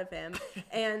shit out of him.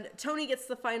 And Tony gets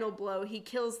the final blow. He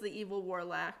kills the evil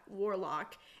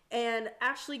warlock, and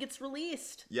Ashley gets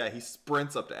released. Yeah, he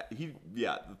sprints up to...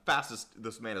 the fastest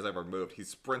this man has ever moved. He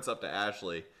sprints up to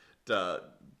Ashley to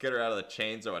get her out of the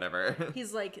chains or whatever.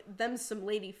 He's like, them's some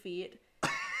lady feet.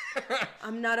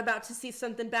 I'm not about to see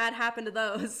something bad happen to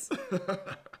those.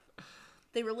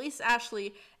 They release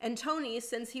Ashley, and Tony,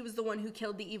 since he was the one who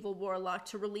killed the evil warlock,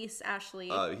 to release Ashley.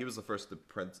 He was the first the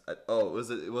prince. Was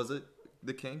it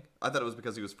the king? I thought it was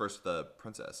because he was first the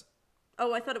princess.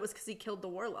 Oh, I thought it was because he killed the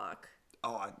warlock.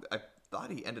 Oh, I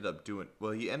thought he ended up doing...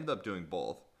 Well, he ended up doing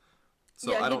both.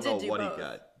 So yeah, I don't know what both. he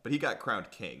got. But he got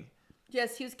crowned king.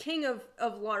 Yes, he was king of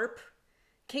LARP.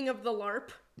 King of the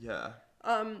LARP. Yeah.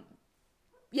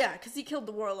 Yeah, because he killed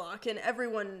the warlock, and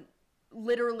everyone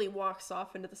literally walks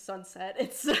off into the sunset.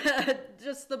 It's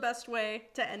just the best way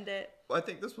to end it. Well, I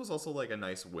think this was also like a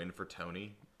nice win for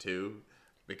Tony, too,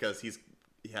 because he's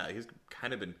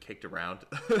kind of been kicked around.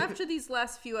 After these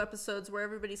last few episodes where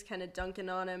everybody's kind of dunking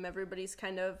on him, everybody's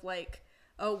kind of like,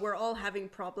 oh, we're all having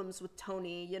problems with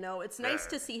Tony, you know? It's nice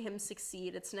to see him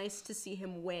succeed. It's nice to see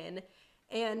him win.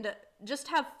 And just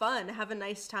have fun, have a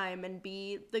nice time, and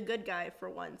be the good guy for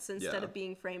once instead of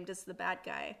being framed as the bad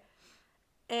guy.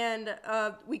 And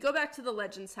we go back to the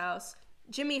Legends house.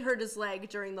 Jimmy hurt his leg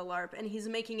during the LARP, and he's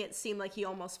making it seem like he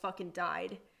almost fucking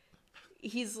died.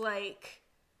 He's like,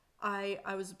 I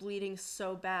was bleeding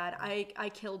so bad. I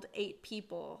killed 8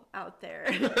 people out there,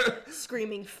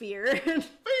 screaming fear. Fear,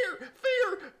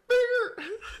 fear, fear.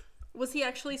 Was he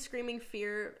actually screaming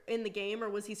fear in the game, or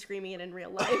was he screaming it in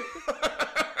real life?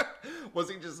 Was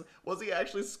he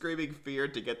actually screaming fear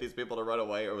to get these people to run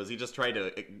away, or was he just trying to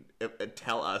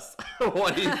tell us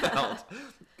what he felt?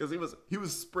 Because he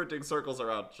was sprinting circles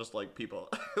around just like people.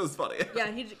 It was funny.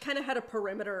 Yeah, he kind of had a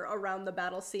perimeter around the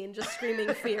battle scene, just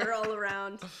screaming fear all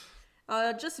around.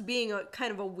 Just being a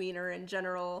kind of a wiener in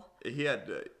general. He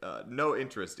had no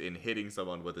interest in hitting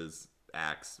someone with his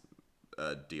axe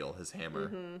his hammer.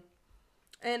 Mm-hmm.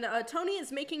 And Tony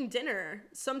is making dinner.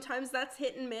 Sometimes that's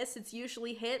hit and miss. It's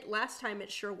usually hit. Last time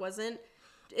it sure wasn't.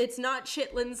 It's not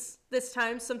chitlins this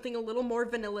time. Something a little more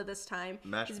vanilla this time.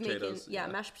 Mashed potatoes. Yeah,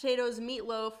 mashed potatoes,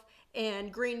 meatloaf,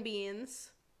 and green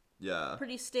beans. Yeah.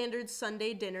 Pretty standard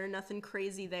Sunday dinner. Nothing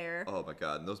crazy there. Oh my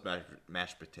god, and those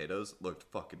mashed potatoes looked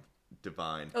fucking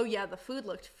divine. Oh yeah, the food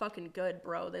looked fucking good,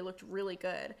 bro. They looked really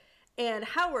good. And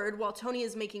Howard, while Tony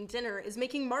is making dinner, is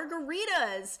making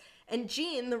margaritas. And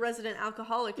Gene, the resident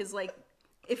alcoholic, is like,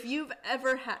 if you've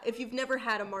never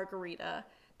had a margarita,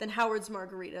 then Howard's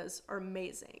margaritas are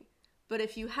amazing. But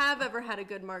if you have ever had a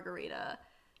good margarita,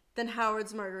 then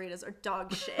Howard's margaritas are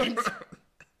dog shit.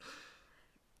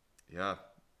 Yeah.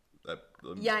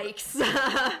 Yikes.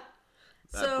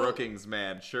 That Brookings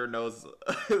man sure knows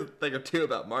a thing or two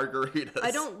about margaritas.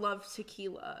 I don't love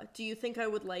tequila. Do you think I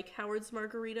would like Howard's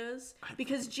margaritas?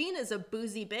 Because Gene is a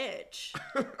boozy bitch.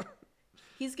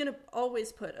 He's gonna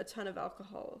always put a ton of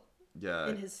alcohol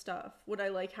in his stuff. Would I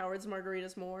like Howard's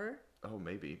margaritas more? Oh,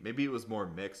 maybe. Maybe it was more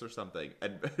mix or something.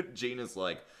 And Gene is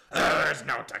like, there's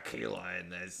no tequila in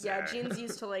this. Yeah, Gene's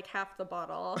used to like half the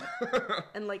bottle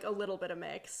and like a little bit of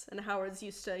mix. And Howard's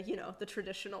used to, the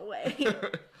traditional way.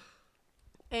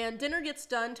 And dinner gets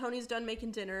done. Tony's done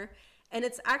making dinner. And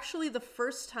it's actually the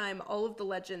first time all of the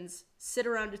legends sit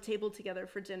around a table together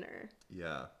for dinner.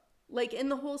 Yeah. Like in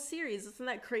the whole series. Isn't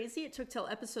that crazy? It took till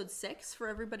episode 6 for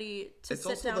everybody to sit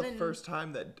down. It's also the first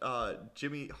time that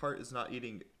Jimmy Hart is not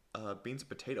eating beans and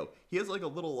potato. He has like a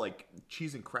little like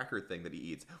cheese and cracker thing that he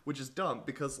eats, which is dumb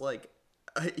because like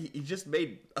he just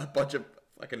made a bunch of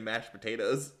fucking mashed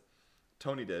potatoes.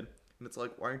 Tony did. And it's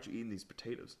like, why aren't you eating these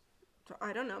potatoes?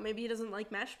 I don't know. Maybe he doesn't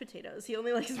like mashed potatoes. He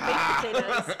only likes baked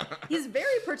potatoes. He's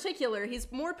very particular.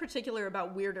 He's more particular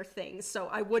about weirder things, so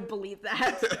I would believe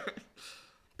that.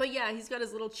 But yeah, he's got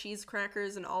his little cheese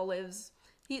crackers and olives.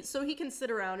 So he can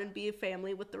sit around and be a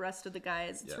family with the rest of the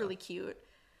guys. It's really cute.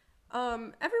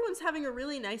 Everyone's having a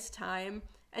really nice time,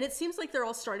 and it seems like they're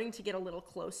all starting to get a little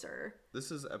closer.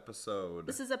 This is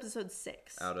episode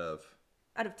 6 out of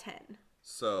 10.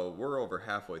 So we're over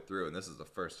halfway through, and this is the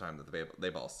first time that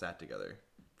they've all sat together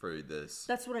for this.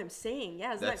 That's what I'm saying.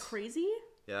 Yeah, isn't that crazy?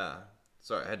 Yeah.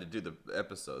 Sorry, I had to do the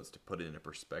episodes to put it into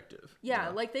perspective. Yeah,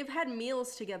 like they've had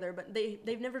meals together, but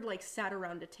they've never like sat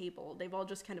around a table. They've all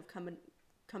just kind of come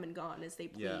and gone as they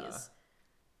please. Yeah.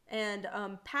 And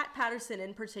Pat Patterson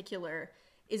in particular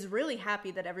is really happy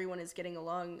that everyone is getting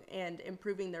along and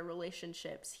improving their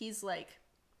relationships. He's the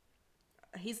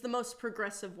most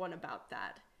progressive one about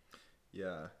that.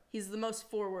 Yeah. He's the most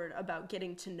forward about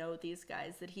getting to know these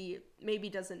guys that he maybe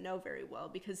doesn't know very well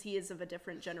because he is of a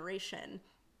different generation.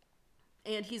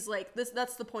 And he's like,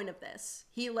 that's the point of this.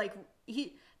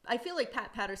 I feel like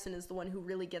Pat Patterson is the one who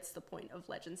really gets the point of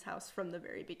Legends House from the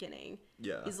very beginning.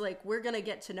 Yeah. He's like, we're going to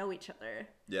get to know each other.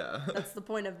 Yeah. That's the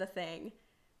point of the thing.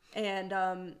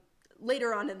 And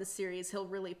later on in the series, he'll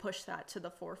really push that to the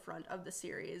forefront of the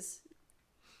series.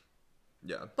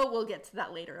 Yeah. But we'll get to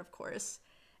that later, of course.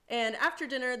 And after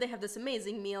dinner, they have this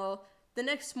amazing meal. The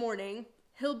next morning,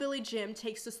 Hillbilly Jim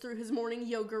takes us through his morning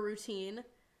yoga routine.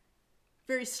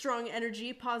 Very strong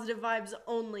energy, positive vibes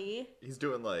only. He's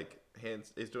doing like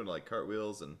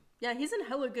cartwheels and... Yeah, he's in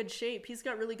hella good shape. He's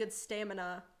got really good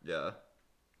stamina. Yeah.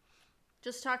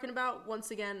 Just talking about,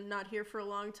 once again, not here for a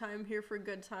long time, here for a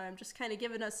good time. Just kind of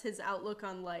giving us his outlook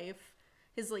on life.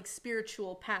 His, like,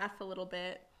 spiritual path a little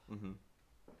bit. Mm-hmm.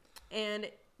 And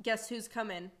guess who's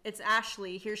coming? It's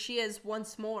Ashley. Here she is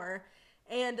once more.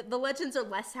 And the legends are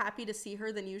less happy to see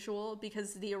her than usual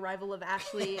because the arrival of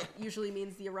Ashley usually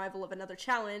means the arrival of another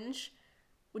challenge,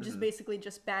 which is basically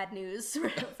just bad news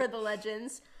for the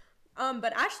legends.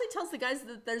 But Ashley tells the guys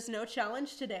that there's no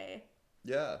challenge today.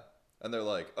 Yeah. And they're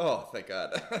like, oh, thank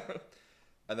God.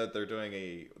 And that they're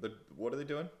doing what are they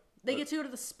doing? They get to go to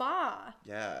the spa.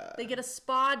 Yeah. They get a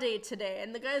spa day today.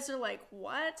 And the guys are like,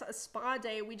 what? A spa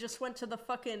day? We just went to the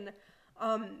fucking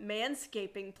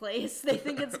manscaping place. They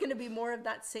think it's going to be more of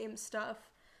that same stuff.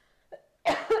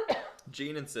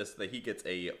 Gene insists that he gets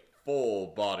a full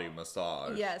body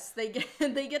massage. Yes, they get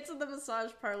to the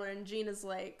massage parlor and Gene is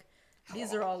like,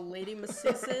 these are all lady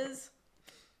masseuses.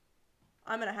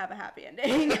 I'm going to have a happy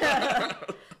ending.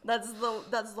 That's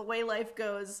the way life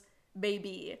goes,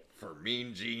 baby. For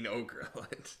Mean Gene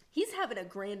Okerlund. He's having a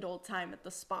grand old time at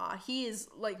the spa. He is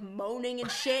like moaning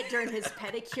and shit during his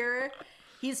pedicure.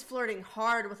 He's flirting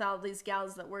hard with all these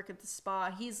gals that work at the spa.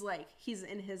 He's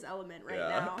in his element right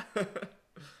now.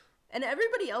 And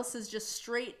everybody else is just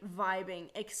straight vibing,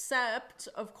 except,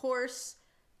 of course,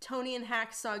 Tony and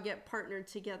Hacksaw get partnered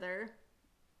together.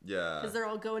 Yeah. Because they're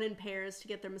all going in pairs to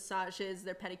get their massages,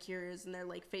 their pedicures, and their,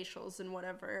 like, facials and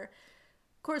whatever.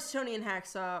 Of course, Tony and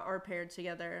Hacksaw are paired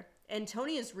together. And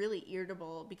Tony is really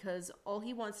irritable because all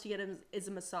he wants to get him is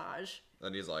a massage.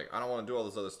 And he's like, I don't want to do all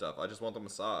this other stuff. I just want the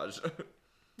massage.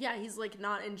 Yeah, he's like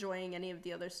not enjoying any of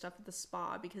the other stuff at the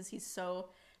spa because he's so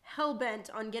hell-bent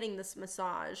on getting this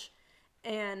massage.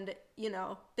 And, you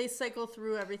know, they cycle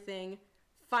through everything.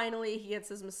 Finally, he gets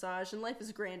his massage, and life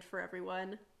is grand for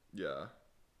everyone. Yeah.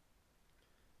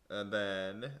 And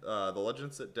then the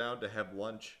Legends sit down to have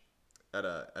lunch at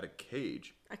a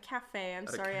cage. A cafe, I'm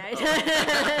At a sorry.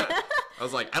 I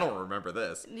was like, I don't remember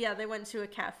this. Yeah, they went to a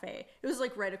cafe. It was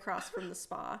like right across from the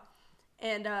spa.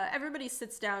 And everybody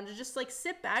sits down to just like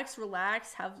sit back,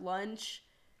 relax, have lunch.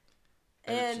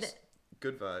 And it's just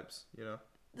good vibes, you know?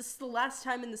 This is the last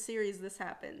time in the series this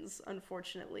happens,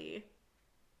 unfortunately.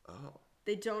 Oh.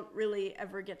 They don't really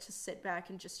ever get to sit back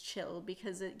and just chill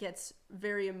because it gets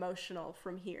very emotional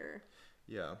from here.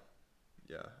 Yeah.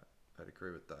 Yeah, I'd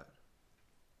agree with that.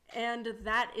 And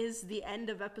that is the end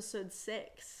of episode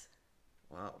 6.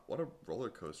 Wow, what a roller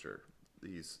coaster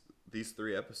these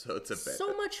 3 episodes have been.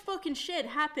 So much fucking shit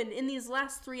happened in these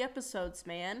last 3 episodes,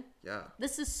 man. Yeah.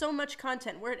 This is so much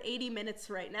content. We're at 80 minutes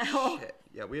right now. Shit.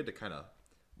 Yeah, we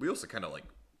also kind of like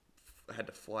had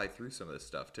to fly through some of this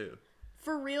stuff too.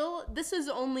 For real, this is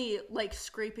only like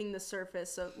scraping the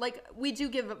surface of, like, we do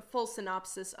give a full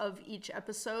synopsis of each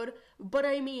episode, but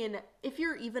I mean, if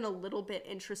you're even a little bit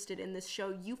interested in this show,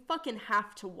 you fucking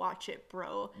have to watch it,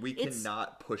 bro. We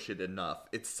cannot push it enough.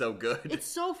 It's so good. It's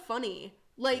so funny.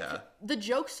 Like, the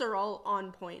jokes are all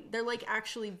on point. They're like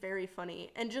actually very funny,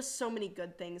 and just so many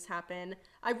good things happen.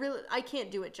 I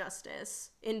can't do it justice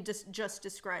in just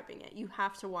describing it. You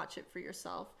have to watch it for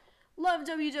yourself. Love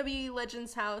WWE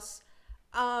Legends House.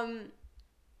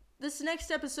 This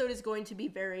next episode is going to be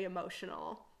very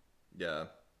emotional. Yeah,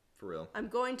 for real. I'm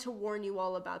going to warn you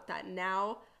all about that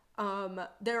now.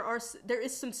 There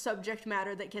is some subject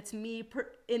matter that gets me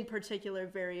in particular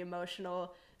very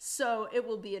emotional, so it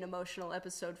will be an emotional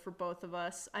episode for both of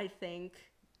us, I think.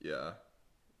 Yeah.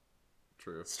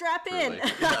 True. Strap in!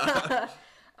 Yeah.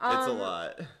 It's a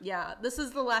lot. Yeah, this is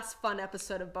the last fun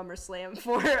episode of Bummer Slam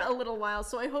for a little while,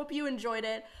 so I hope you enjoyed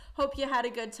it. Hope you had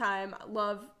a good time.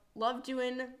 Love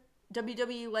doing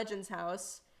WWE Legends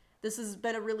House. This has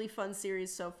been a really fun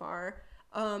series so far.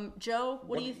 Joe,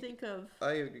 what do you think of...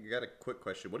 I got a quick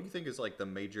question. What do you think is like the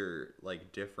major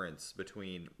like difference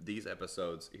between these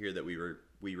episodes here that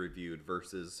we reviewed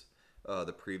versus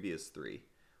the previous 3?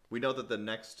 We know that the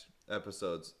next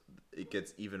episodes, it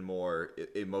gets even more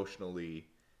emotionally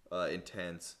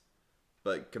intense,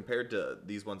 but compared to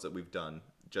these ones that we've done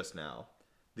just now,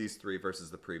 these 3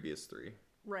 versus the previous 3.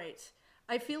 Right.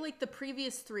 I feel like the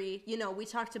previous 3, you know, we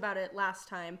talked about it last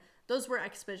time. Those were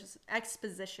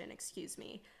exposition, excuse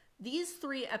me. These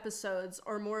 3 episodes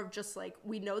are more of just like,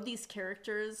 we know these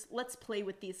characters, let's play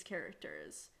with these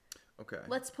characters. Okay.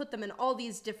 Let's put them in all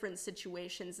these different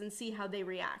situations and see how they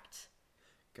react.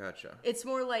 Gotcha. It's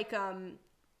more like,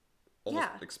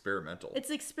 almost experimental. It's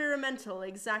experimental,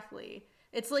 exactly.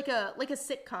 It's like a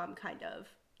sitcom, kind of.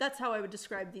 That's how I would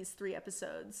describe these 3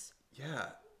 episodes. Yeah.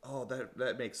 Oh,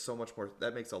 that makes so much more...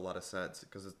 That makes a lot of sense,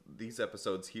 because these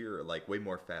episodes here are, like, way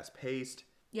more fast-paced.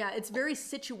 Yeah, it's very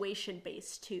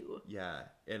situation-based, too. Yeah,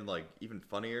 and, like, even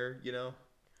funnier, you know?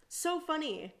 So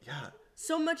funny. Yeah.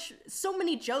 So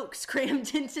many jokes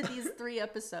crammed into these 3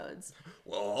 episodes.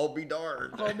 Well, I'll be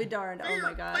darned. I'll be darned. Oh,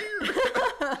 my God.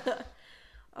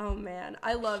 Oh, man.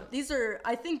 I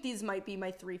think these might be my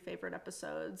 3 favorite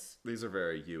episodes. These are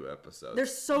very you episodes. They're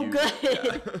so good.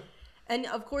 Yeah. And,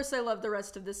 of course, I love the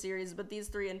rest of the series, but these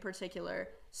 3 in particular,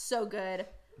 so good.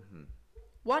 Mm-hmm.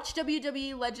 Watch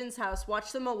WWE Legends House.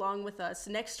 Watch them along with us.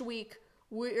 Next week,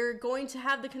 we're going to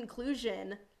have the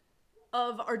conclusion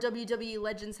of our WWE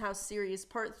Legends House series,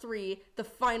 Part 3, the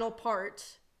final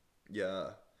part. Yeah.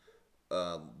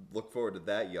 Look forward to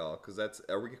that, y'all, because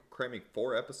are we cramming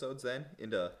 4 episodes then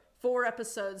into... 4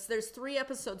 episodes. There's 3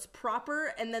 episodes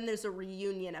proper, and then there's a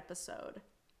reunion episode.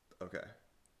 Okay.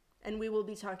 And we will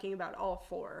be talking about all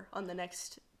 4 on the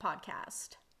next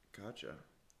podcast. Gotcha.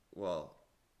 Well,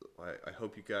 I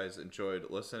hope you guys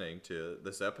enjoyed listening to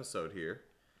this episode here.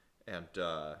 And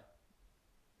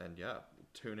yeah,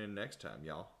 tune in next time,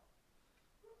 y'all.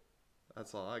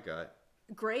 That's all I got.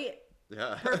 Great.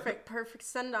 Yeah. Perfect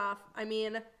send-off. I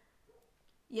mean,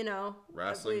 you know.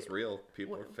 Wrestling's real.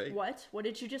 People are fake. What? What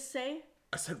did you just say?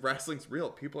 I said wrestling's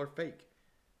real. People are fake.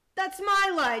 That's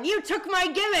my line. You took my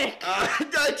gimmick.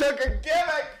 I took a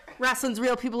gimmick. Wrestling's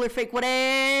real. People are fake.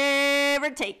 Whatever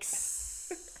it takes.